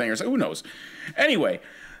Price kind of thing or so, who knows? Anyway,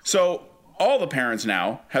 so all the parents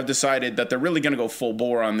now have decided that they're really going to go full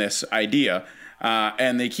bore on this idea.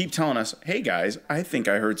 And they keep telling us, hey guys, I think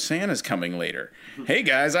I heard Santa's coming later. Hey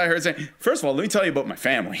guys, I heard Santa. First of all, let me tell you about my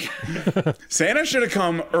family. Santa should have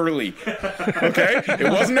come early. Okay?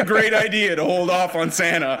 It wasn't a great idea to hold off on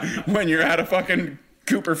Santa when you're at a fucking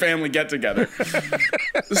Cooper family get together.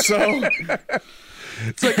 So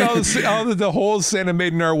it's like all the holes Santa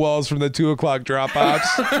made in our walls from the 2:00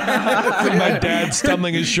 drop-offs. My dad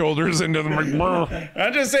stumbling his shoulders into them.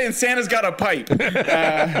 I'm just saying Santa's got a pipe.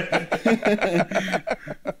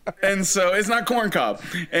 And so it's not corn cob.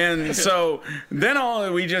 And so then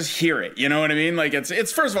we just hear it. You know what I mean? Like it's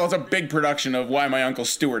first of all, it's a big production of why my Uncle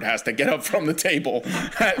Stuart has to get up from the table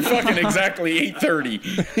at fucking exactly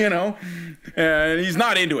 8:30, And he's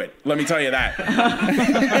not into it, let me tell you that.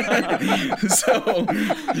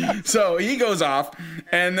 So he goes off,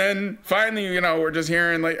 and then finally, we're just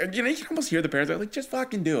hearing you can almost hear the parents like, just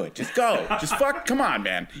fucking do it, just go, come on,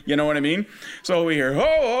 man. You know what I mean? So we hear ho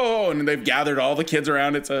ho ho, and they've gathered all the kids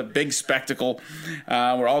around. It's a big spectacle.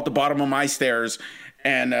 We're all at the bottom of my stairs.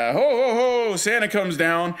 And ho ho ho, Santa comes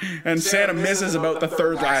down, and Santa misses about the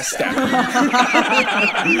third last step.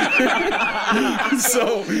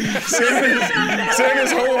 So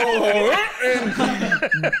Santa's ho ho ho, and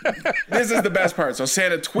this is the best part. So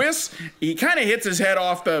Santa twists, he kind of hits his head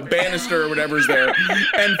off the banister or whatever's there,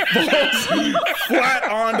 and falls flat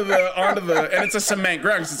onto the, and it's a cement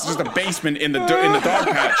ground because it's just a basement in the dog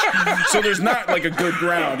patch. So there's not like a good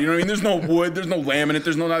ground, you know what I mean? There's no wood, there's no laminate,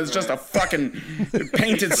 it's just a fucking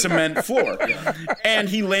painted cement floor. And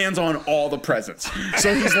he lands on all the presents.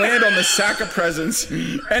 So he's landed on the sack of presents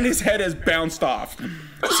and his head has bounced off.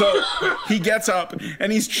 So he gets up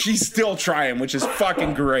and she's still trying, which is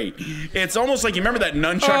fucking great. It's almost like, you remember that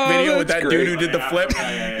nunchuck video with that dude who did the flip?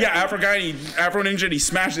 Yeah, Afro Ninja, and he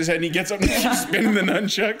smashed his head and he gets up and he's spinning the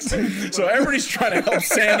nunchucks. So everybody's trying to help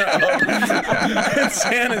Santa up. And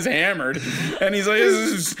Santa's hammered. And he's like,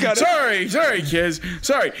 sorry kids,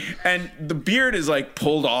 sorry. And the beard is like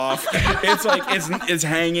pulled off. It's like, it's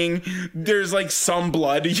hanging. There's like some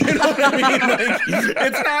blood, you know what I mean? Like,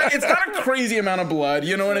 it's not a crazy amount of blood.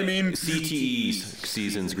 You know what I mean? CTE,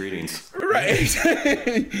 season's greetings. Right.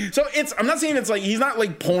 So I'm not saying it's like, he's not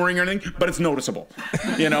like pouring or anything, but it's noticeable,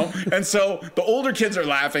 you know? And so the older kids are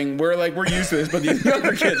laughing. We're used to this, but these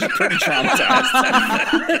younger kids are pretty traumatized.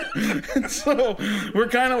 And so we're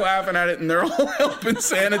kind of laughing at it, and they're all helping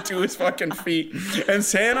Santa to his fucking feet. And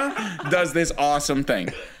Santa does this awesome thing.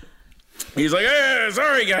 He's like, hey,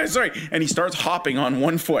 sorry guys, sorry. And he starts hopping on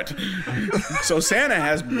one foot. So Santa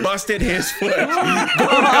has busted his foot going down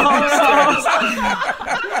the stairs.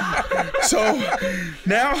 So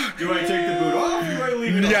now, do I take the boot off? Or do I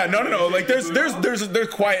leave it yeah, on? no. Like there's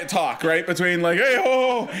quiet talk, right? Between like, hey,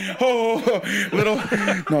 little,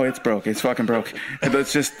 no, it's broke. It's fucking broke. And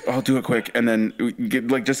let's just, I'll do it quick. And then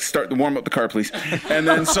just start to warm up the car, please. And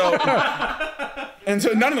then so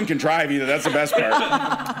none of them can drive either. That's the best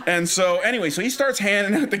part. And so anyway, so he starts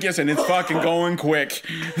handing out the gifts, and it's fucking going quick.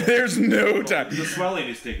 There's no time. The swelling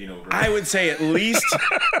is taking over. I would say at least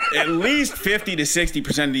 50 to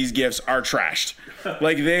 60% of these gifts are trashed.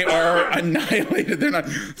 Like, they are annihilated. They're not.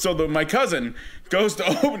 So my cousin goes to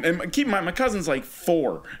open, and keep in mind, my cousin's like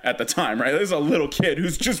 4 at the time, right? There's a little kid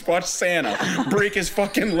who's just watched Santa break his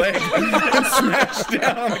fucking leg and smash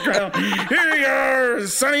down on the ground. Here you are,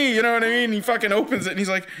 Sonny, you know what I mean? He fucking opens it, and he's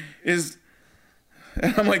like,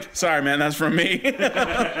 and I'm like, sorry, man, that's from me.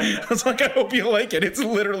 I was like, I hope you like it. It's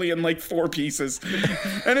literally in like 4 pieces.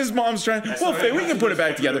 And his mom's trying, well, Faye, we can put it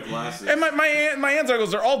back together. And my aunts and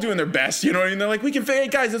uncles, they're all doing their best, you know what I mean? They're like, we can, hey,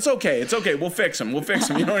 guys, it's okay, we'll fix him, you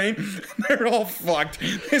know what I mean? They're all fucked.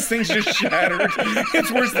 This thing's just shattered.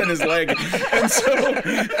 It's worse than his leg. And so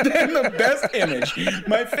then the best image,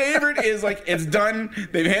 my favorite is like, it's done,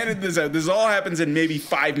 they've handed this out, this all happens in maybe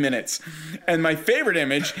 5 minutes. And my favorite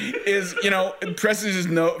image is, presses his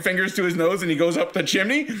fingers to his nose and he goes up the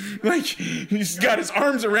chimney. Like, he's got his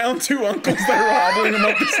arms around 2 uncles that are hobbling him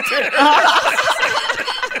up the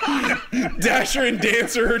stairs. Dasher and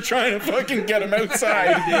Dancer are trying to fucking get him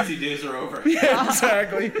outside. Dancey days are over. Yeah,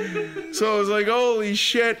 exactly. So it was like, holy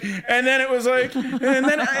shit. And then it was like, and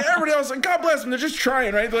then everybody else, like, God bless them, they're just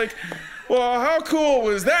trying, right? Like, well, how cool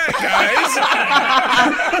was that,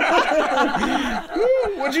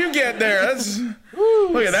 guys? What'd you get there?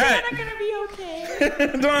 Look at that. Santa gonna be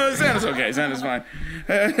okay. No, Santa's okay. Santa's fine.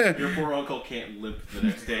 Your poor uncle can't limp the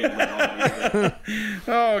next day.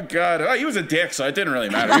 Oh God, he was a dick, so it didn't really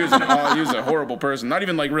matter. He was a horrible person, not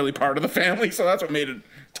even like really part of the family, so that's what made it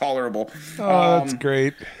tolerable. Oh, that's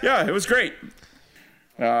great. Yeah, it was great.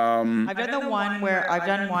 I've done one where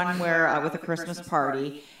with a Christmas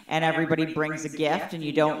party, and everybody brings a gift, and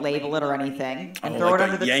you don't label it or anything, and throw it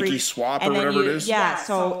under the Yankee tree. swap or and then whatever it is. Yeah,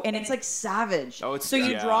 so and it's like savage. Oh, it's- so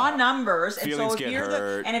you yeah. draw numbers, and Feelings so get if you're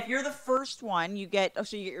hurt. if you're the first one, you get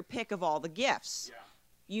your pick of all the gifts.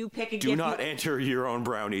 You pick a Do gift. not enter your own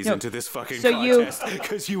brownies No. into this fucking So you- contest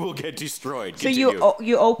because you will get destroyed. So Continue.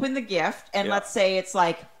 you open the gift, and Yeah. let's say it's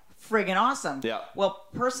like friggin' awesome. Yeah. Well,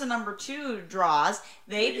 person number 2 draws.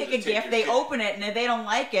 They pick a gift. They open it, and if they don't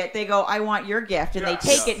like it, they go, "I want your gift," and they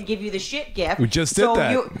take it and give you the shit gift. We just did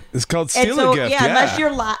that. It's called and steal so, a gift. Yeah, Yeah.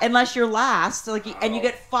 unless you're last, like, and you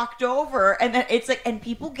get fucked over, and then it's like, and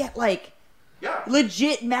people get like.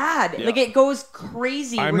 Legit mad. Yeah. Like, it goes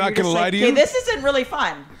crazy. I'm where not you're gonna just lie like, to "Okay, you." this isn't really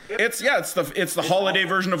fun." It's the holiday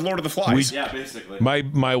version of Lord of the Flies. Yeah, basically.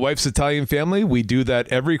 My wife's Italian family, we do that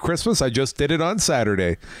every Christmas. I just did it on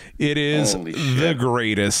Saturday. It is Holy the shit.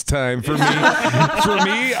 greatest time for me.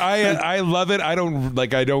 I love it. I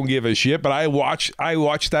don't give a shit, but I watch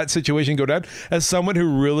that situation go down as someone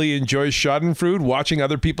who really enjoys schadenfreude, watching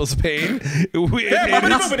other people's pain.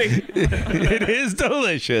 It is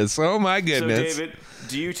delicious. Oh my So, goodness. David,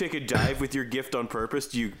 Do you take a dive with your gift on purpose?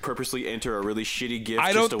 Do you purposely enter a really shitty gift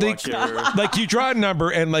I just don't to think watch her? like you draw a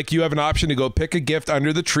number and like you have an option to go pick a gift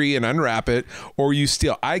under the tree and unwrap it, or you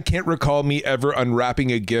steal. I can't recall me ever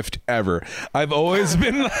unwrapping a gift ever. I've always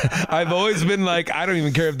been like, I don't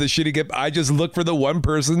even care if the shitty gift. I just look for the one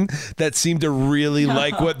person that seemed to really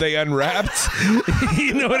like what they unwrapped.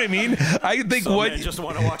 You know what I mean? I think I just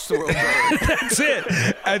want to watch the world burn. That's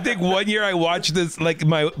it. I think one year I watched this, like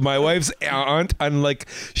my wife's aunt, and like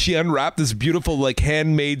she unwrapped this beautiful like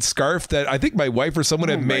handmade scarf that I think my wife or someone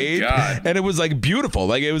had made, God. and it was like beautiful.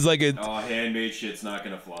 Like it was like a Handmade shit's not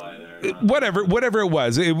gonna fly there. whatever it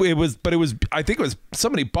was. It was, but it was. I think it was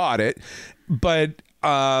somebody bought it, but.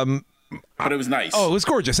 But it was nice. Oh, it was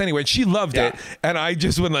gorgeous. Anyway, she loved it, and I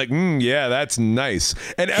just went like, yeah, that's nice.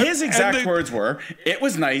 And his exact words were, "It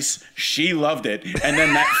was nice. She loved it." And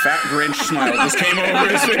then that fat Grinch smile just came over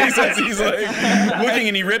his face as he's like looking,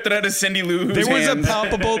 and he ripped it out of Cindy Lou Who's hands.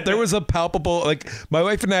 There was a palpable, like my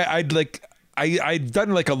wife and I'd done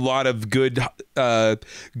like a lot of good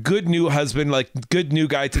new husband, like good new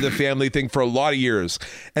guy to the family thing for a lot of years.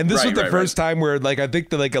 And this was the first time where like, I think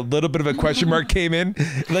that like a little bit of a question mark came in.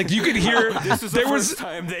 Like you could hear, This is the first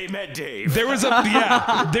time they met Dave. there was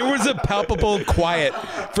a palpable quiet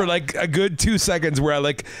for like a good 2 seconds where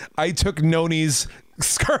I took Noni's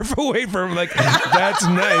scarf away from him, like, that's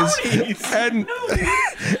nice.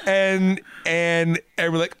 And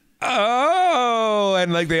we're like, oh,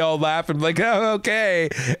 and like they all laugh and like, oh, okay.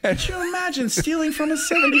 And Could you imagine stealing from a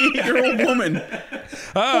 78-year-old woman?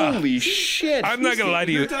 Holy shit! I'm not gonna lie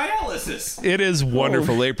to you, Dialysis. it is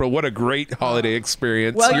wonderful, April. What a great holiday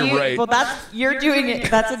experience. Well, You're right. Well, you're doing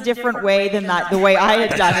it. That's a different way than the way I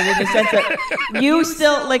had done it, in the sense that you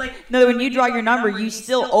still when you draw your number, you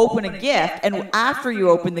still open a gift, and after you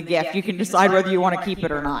open the gift, you can decide whether you want to keep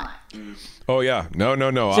it or not. Oh yeah, no.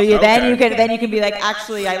 So you can be like,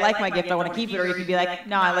 actually, I like my gift, I want to keep it, or you can be like,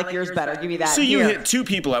 no, I like yours better. Give me that. So you hit two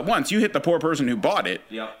people at once. You hit the poor person who bought it,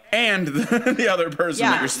 and the other person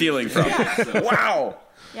that you're stealing from. Wow.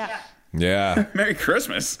 Yeah. Merry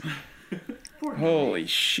Christmas. Holy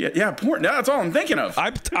shit! Yeah, that's all I'm thinking of.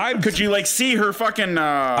 Could you like see her fucking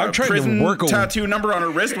prison tattoo number on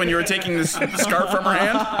her wrist when you were taking this scarf from her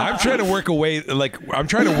hand? I'm trying to work a way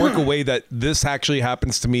that this actually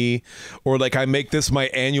happens to me, or like I make this my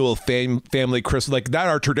annual family Christmas, like that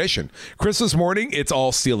our tradition. Christmas morning, it's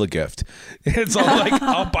all steal a gift. It's all like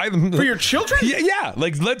I'll buy them for your children. Yeah.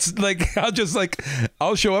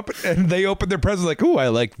 I'll show up and they open their presents like, ooh, I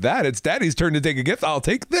like that. It's Daddy's turn to take a gift. I'll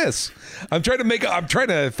take this. I'm trying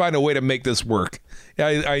to find a way to make this work.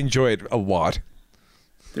 I enjoy it a lot.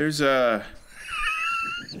 There's a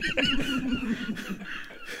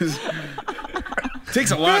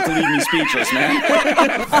takes a lot to leave me speechless, man.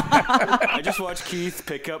 I just watched Keith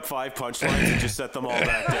pick up 5 punchlines and just set them all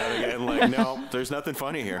back down again. Like, no, there's nothing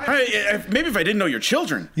funny here. Maybe if I didn't know your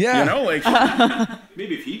children, yeah, you know, like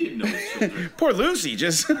maybe if he didn't know his children. Poor Lucy,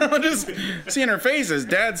 just seeing her face as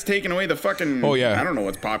Dad's taking away the fucking. Oh yeah, I don't know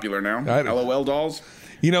what's popular now. LOL dolls.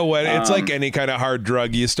 You know what? It's like any kind of hard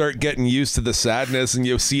drug. You start getting used to the sadness and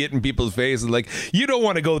you see it in people's faces. Like, you don't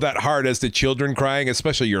want to go that hard as to children crying,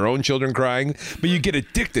 especially your own children crying, but you get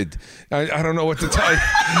addicted. I don't know what to tell you.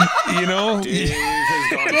 You know?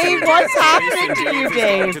 Dave, what's happening to you,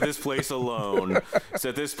 Dave? To this place alone. So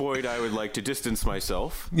at this point, I would like to distance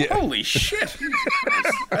myself. Yeah. Holy shit.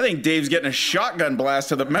 I think Dave's getting a shotgun blast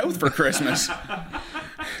to the mouth for Christmas.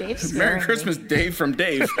 Merry Christmas, Dave from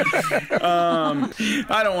Dave.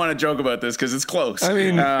 I don't want to joke about this because it's close. I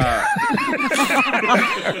mean,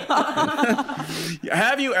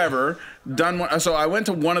 have you ever done one? So I went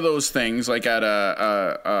to one of those things, like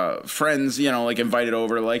at friends, you know, like invited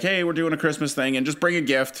over, like, hey, we're doing a Christmas thing, and just bring a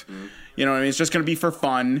gift. You know what I mean? It's just going to be for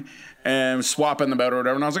fun and swapping them out or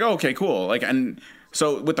whatever. And I was like, oh, okay, cool. Like, and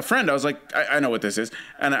so with the friend, I was like, I know what this is,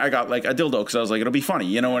 and I got like a dildo because I was like, it'll be funny.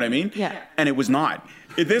 You know what I mean? Yeah. And it was not.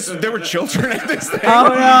 There were children at this thing. Oh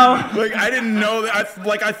no! Like, I didn't know that.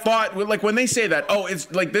 I thought, like, when they say that, oh,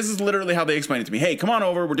 it's like, this is literally how they explain it to me. Hey, come on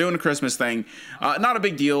over. We're doing a Christmas thing. Not a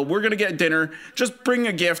big deal. We're gonna get dinner. Just bring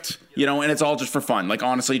a gift, you know, and it's all just for fun. Like,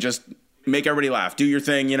 honestly, just make everybody laugh. Do your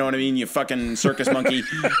thing, you know what I mean? You fucking circus monkey,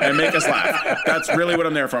 and make us laugh. That's really what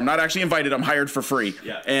I'm there for. I'm not actually invited. I'm hired for free.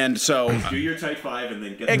 Yeah. And so do your type 5 and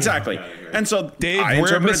then get exactly. The fuck out of here. And so Dave, I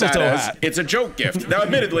wear a interpreted that mistletoe as hat. it's a joke gift. Now,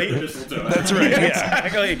 admittedly, that's right. Yeah.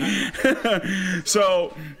 Exactly.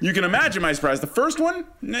 So you can imagine my surprise. The first one,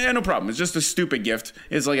 no problem. It's just a stupid gift.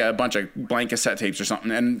 It's like a bunch of blank cassette tapes or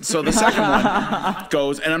something. And so the second one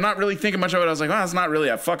goes, and I'm not really thinking much of it. I was like, well, that's not really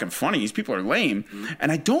that fucking funny. These people are lame.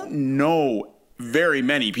 And I don't know very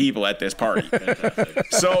many people at this party.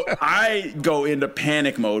 So I go into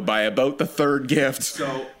panic mode by about the third gift.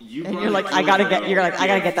 So you're like, I gotta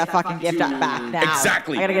get that fucking gift back now.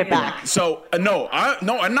 Exactly. I gotta get it back. So no,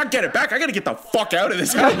 I'm not get it back. I gotta get the fuck out of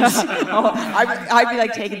this house. I'd be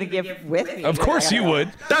like taking the gift with me. Of course you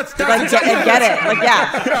would. That's Like, exactly and get it. Like,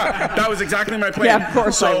 yeah. Yeah, that was exactly my plan. Yeah, of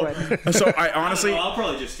course I would. So I honestly, I'll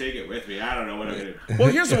probably just take it with me. I don't know what I'm gonna do. well,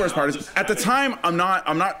 here's the worst part: is at the time I'm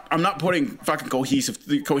not putting fucking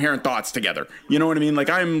coherent thoughts together. You know what I mean? Like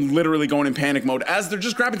I'm literally going in panic mode as they're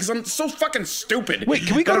just grabbing because I'm so fucking stupid. Wait,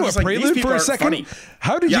 can we go to a prelude for a second? Funny.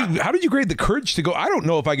 How did you grade the courage to go? I don't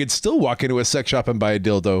know if I could still walk into a sex shop and buy a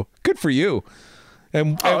dildo. Good for you.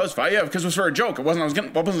 And it was fine, yeah, because it was for a joke. I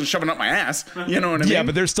wasn't shoving up my ass. You know what I mean? Yeah,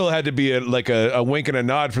 but there still had to be a wink and a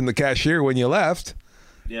nod from the cashier when you left.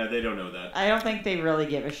 Yeah, they don't know that. I don't think they really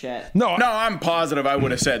give a shit. No, I'm positive I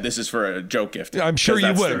would have said this is for a joke gift. I'm sure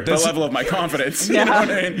you would. The level of my confidence. Yeah. You know what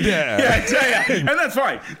I mean? Yeah. And that's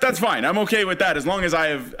fine. That's fine. I'm okay with that as long as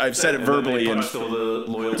I've said it verbally and Stole the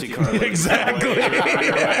loyalty card. exactly.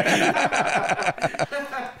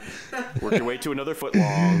 Work your way to another foot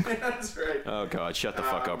long. That's right. Oh God, shut the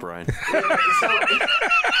fuck up, Ryan.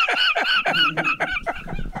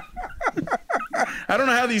 I don't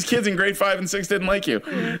know how these kids in grade 5 and 6 didn't like you.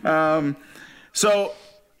 So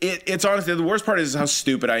it's honestly, the worst part is how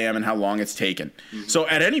stupid I am and how long it's taken. Mm-hmm. So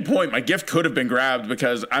at any point, my gift could have been grabbed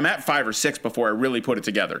because I'm at 5 or 6 before I really put it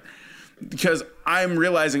together. Because I'm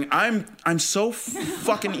realizing I'm so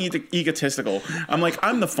fucking egotistical. I'm like,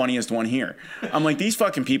 I'm the funniest one here. I'm like, these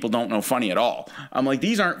fucking people don't know funny at all. I'm like,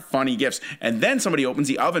 these aren't funny gifts. And then somebody opens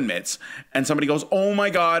the oven mitts and somebody goes, oh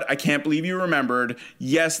my God, I can't believe you remembered.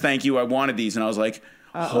 Yes, thank you. I wanted these. And I was like,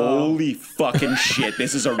 holy fucking shit,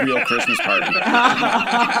 this is a real Christmas party. And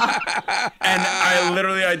I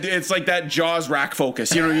literally, it's like that Jaws rack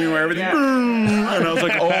focus, you know, where everything, and I was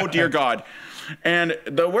like, oh dear God. And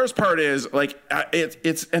the worst part is, like,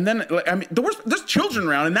 and then, like, I mean, there's children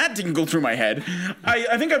around, and that didn't go through my head.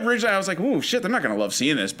 I think originally I was like, oh, shit, they're not going to love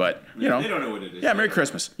seeing this, but, you know. They don't know what it is. Yeah, Merry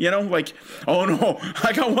Christmas. You know, like, oh, no,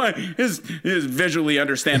 I got one. It is visually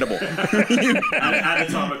understandable.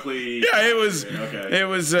 Anatomically. Yeah, it was, okay. it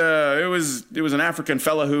was an African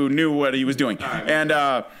fella who knew what he was doing. Right. And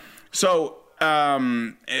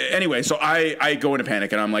anyway, so I go into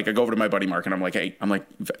panic and I'm like, I go over to my buddy Mark and I'm like, hey,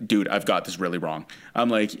 dude, I've got this really wrong. I'm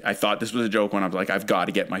like, I thought this was a joke when I was like, I've got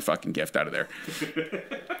to get my fucking gift out of there.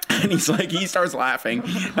 And he's like, he starts laughing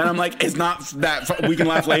and I'm like, it's not that we can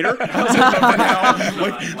laugh later. I was like, now,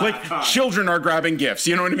 like children are grabbing gifts,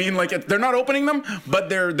 you know what I mean? Like they're not opening them, but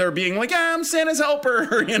they're being like, yeah, I'm Santa's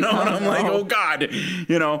helper, you know? And I'm like, oh God,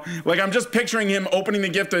 you know, like I'm just picturing him opening the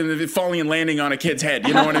gift and falling and landing on a kid's head,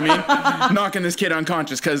 you know what I mean? Knocking this kid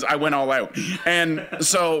unconscious because I went all out. And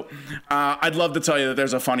so I'd love to tell you that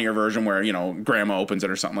there's a funnier version where, you know, grandma opens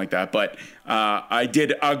it or something like that. But I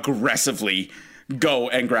did aggressively go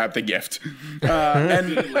and grab the gift. And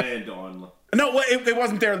didn't land on. No, it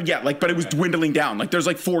wasn't there yet, like, but it was dwindling down. Like, there's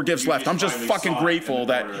like 4 gifts left. I'm just fucking grateful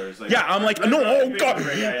that, yeah, I'm like, no, oh God,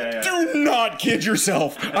 do not kid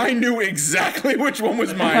yourself. I knew exactly which one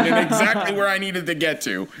was mine and exactly where I needed to get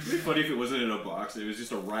to. It'd be funny if it wasn't in a box. It was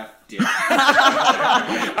just a wrapped dick.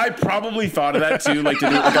 I probably thought of that too, like to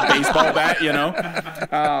do like a baseball bat, you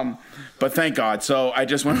know? But thank God. So I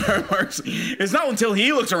just went where it works. It's not until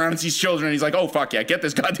he looks around and sees children and he's like, oh, fuck yeah, get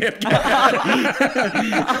this goddamn gift.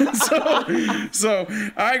 So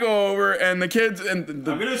I go over and the kids and I'm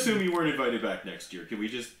going to assume you weren't invited back next year. Can we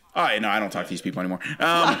just... No, I don't talk to these people anymore.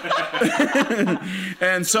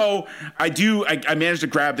 And so I managed to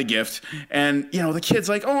grab the gift, and you know the kid's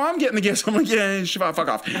like, "Oh, I'm getting the gifts." I'm like, "Yeah, fuck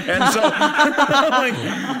off." And so I'm like,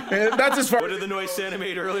 "That's as far." What did the noise Santa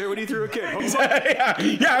made earlier when he threw a kid?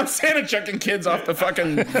 Yeah, I'm Santa chucking kids off the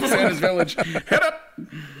fucking Santa's village. Head up.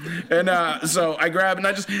 And so I grab and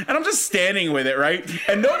I'm just standing with it, right?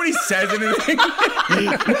 And nobody says anything.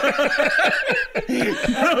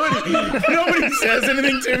 nobody says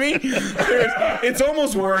anything to me. It's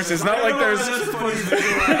almost worse. It's not like there's.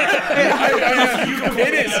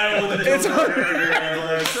 It is.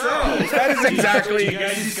 That is exactly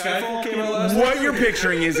what you're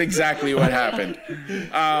picturing. Is exactly what happened.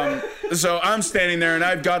 So I'm standing there and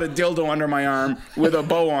I've got a dildo under my arm with a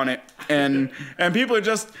bow on it. And people are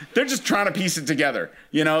they're just trying to piece it together,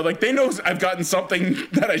 you know, like they know I've gotten something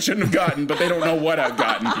that I shouldn't have gotten, but they don't know what I've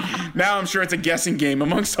gotten. Now I'm sure it's a guessing game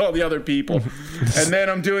amongst all the other people. And then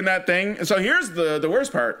I'm doing that thing. So here's the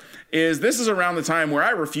worst part is this is around the time where I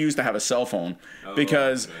refuse to have a cell phone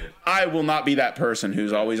because I will not be that person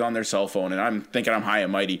who's always on their cell phone and I'm thinking I'm high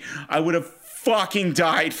and mighty. I would have fucking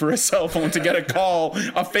died for a cell phone to get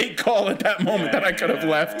a fake call at that moment that I could have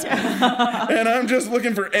left. And I'm just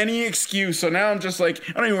looking for any excuse. So now I'm just like,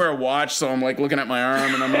 I don't even wear a watch, so I'm like looking at my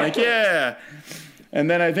arm and I'm like, yeah. And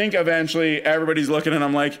then I think eventually everybody's looking and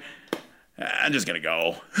I'm like, I'm just gonna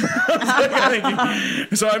go.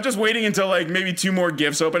 So I'm just waiting until like maybe 2 more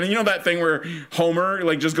gifts open. And you know that thing where Homer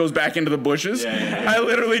like just goes back into the bushes? Yeah. I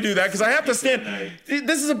literally do that because I have to stand.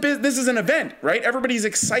 This is an event, right? Everybody's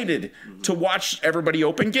excited to watch everybody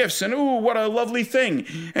open gifts. And ooh, what a lovely thing.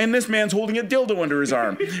 And this man's holding a dildo under his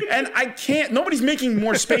arm. And I can't, nobody's making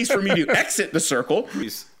more space for me to exit the circle.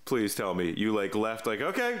 Please tell me you like left like,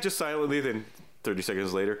 okay, just silently, then 30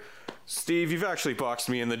 seconds later, Steve, you've actually boxed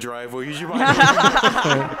me in the driveway. You should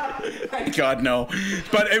God, no.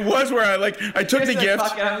 But it was where I took the gift.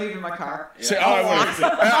 Fuck it, I'm leaving my car. Say, I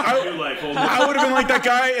would have been like that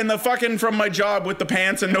guy in the fucking from my job with the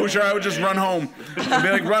pants and no shirt. I would just run home. I'd be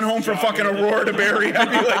like, run home from fucking Aurora to Barrie. I'd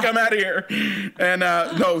be like, I'm out of here. And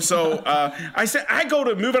I said, I go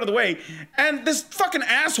to move out of the way, and this fucking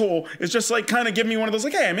asshole is just like kind of giving me one of those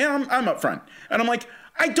like, hey man, I'm up front, and I'm like,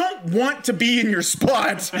 I don't want to be in your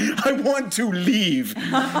spot. I want to leave.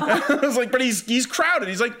 I was like, but he's crowded.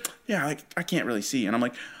 He's like, yeah, like I can't really see. And I'm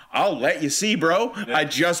like, I'll let you see, bro. I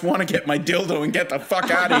just want to get my dildo and get the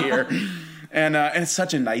fuck out of here. And it's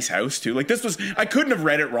such a nice house too. Like I couldn't have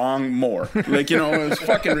read it wrong more. Like, you know, it was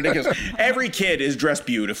fucking ridiculous. Every kid is dressed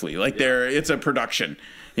beautifully. Like it's a production.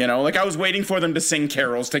 You know, like I was waiting for them to sing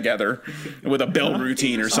carols together with a Bill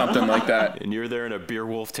routine or something like that. And you're there in a Beer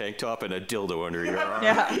Wolf tank top and a dildo under your arm.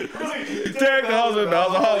 Yeah. Take the halls and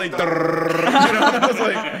bells of holly. You know, and I was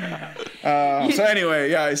like, so anyway,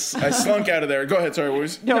 yeah, I slunk out of there. Go ahead, sorry, what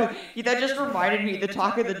was? No, that just reminded me, the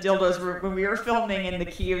talk of the dildos, when we were filming in the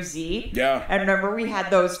Key of Z. Yeah. And remember we had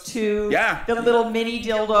those 2, the little mini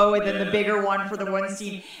dildo and then the bigger one for the one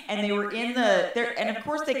scene. And they were in and of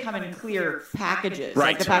course they come in clear packages.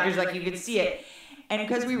 Right. Like the package, like you could see it. And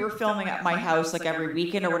because we were filming at my house like every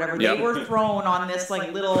weekend or whatever, they were thrown on this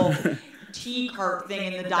like little tea cart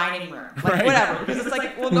thing in the dining room, like whatever, because it's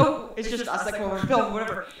like, well, no, it's just us, like when we're filming,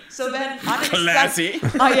 whatever. So then,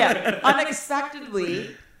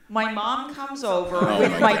 unexpectedly, my mom comes over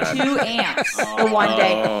with my 2 aunts the one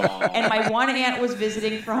day, and my one aunt was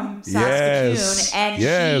visiting from Saskatoon,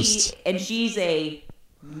 and she's a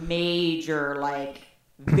major like.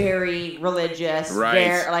 Very religious,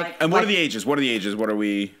 right? And what are the ages? What are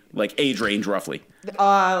we like? Age range roughly?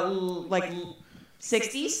 Like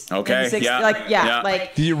 60s. Okay.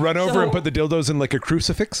 Like. Do you run over and put the dildos in like a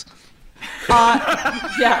crucifix?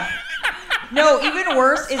 Yeah. No, even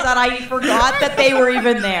worse is that I forgot that they were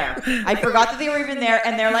even there.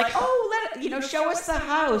 And they're like, "Oh, show us the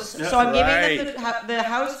house." So I'm giving them the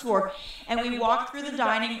house tour, and we walk through the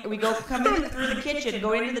dining. We come through the kitchen,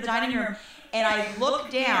 go into the dining room. And I look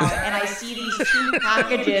down and I see these 2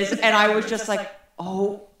 packages, and I was just like,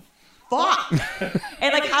 oh, fuck.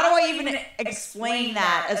 And like, how do I even explain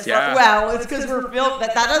that? Well, it's because we're filmed.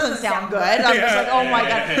 That doesn't sound good. I'm just like, oh my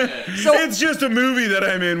God. So it's just a movie that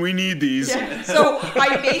I'm in. We need these. Yeah. So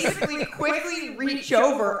I basically quickly reach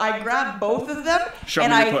over. I grab both of them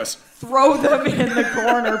and I throw them in the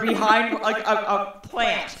corner behind like a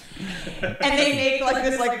plant. And they make like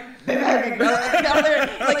this like and I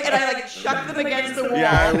like chuck them against the wall.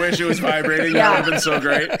 Yeah, I wish it was vibrating. That would have been so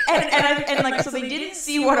great. And like, so they didn't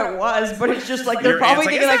see what it was, but it's just like they're probably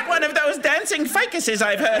thinking like, one of those dancing ficuses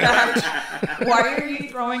I've heard about. Why are you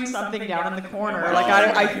throwing something down in the corner? Like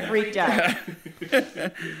I freaked out.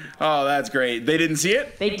 Oh, that's great. They didn't see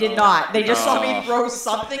it? They did not. They just saw me throw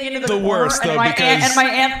something into the corner. Worst, and though, my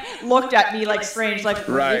aunt looked at me like strange, like,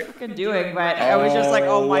 what are you fucking doing? But I was just like,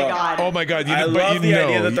 oh my God. Oh my God. I love the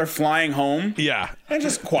idea that they're flying home. Yeah. And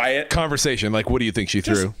just quiet. Conversation. Like, what do you think she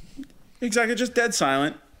threw? Exactly. Just dead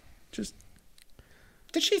silent. Just.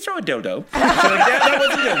 Did she throw a dildo? That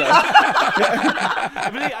was a dildo.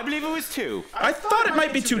 I believe it was 2. I thought it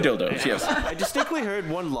might be 2 dildos, yes. I distinctly heard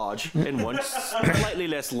one large and one slightly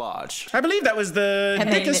less large. I believe that was the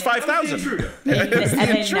Dickus 5000. And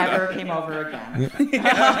they never came over again. Did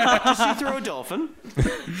she throw a dolphin?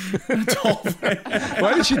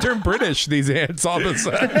 Why did she turn British, these ants, all of a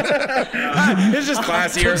sudden? It's just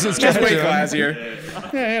classier. It's just way classier.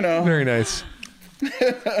 Yeah, you know. Very nice.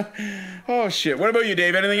 Oh shit! What about you,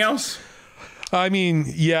 Dave? Anything else? I mean,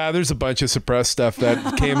 yeah, there's a bunch of suppressed stuff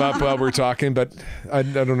that came up while we're talking, but I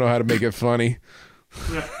don't know how to make it funny.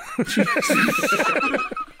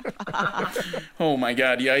 Oh my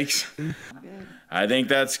God! Yikes! I think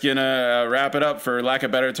that's gonna wrap it up, for lack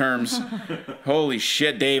of better terms. Holy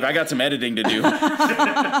shit, Dave! I got some editing to do.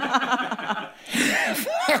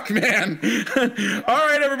 Fuck, man. All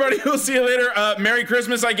right, everybody. We'll see you later. Merry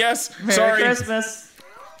Christmas, I guess. Merry Christmas.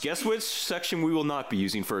 Guess which section we will not be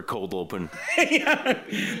using for a cold open? Yeah,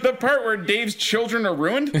 the part where Dave's children are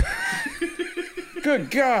ruined? Good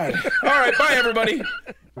God. All right, bye, everybody.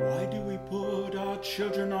 Why do we put our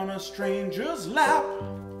children on a stranger's lap?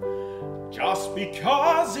 Just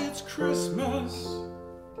because it's Christmas.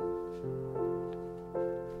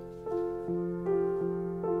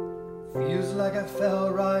 Feels like I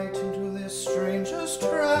fell right into this stranger's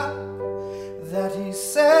trap that he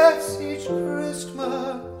sets each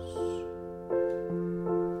Christmas.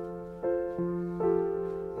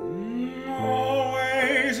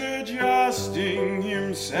 Always adjusting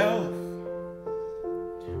himself.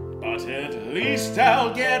 But at least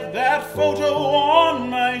I'll get that photo on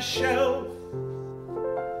my shelf.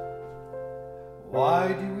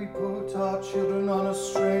 Why do we put our children on a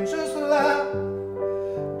stranger's lap?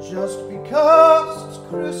 Just because it's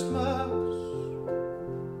Christmas.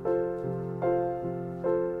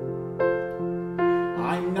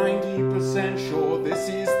 I'm 90% sure this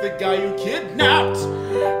is the guy who kidnapped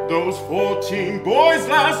those 14 boys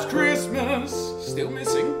last Christmas. Still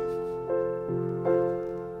missing.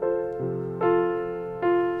 I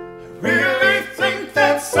really think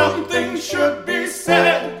that something should be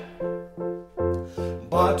said.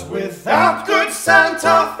 But without good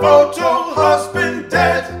Santa, photo husband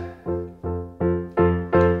dead.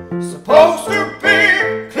 Supposed to be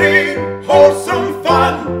clean, wholesome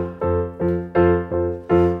fun.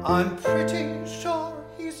 I'm pretty sure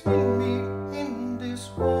he's in me in this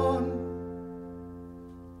one.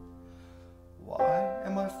 Why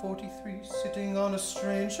am I 43 sitting on a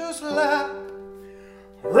stranger's lap?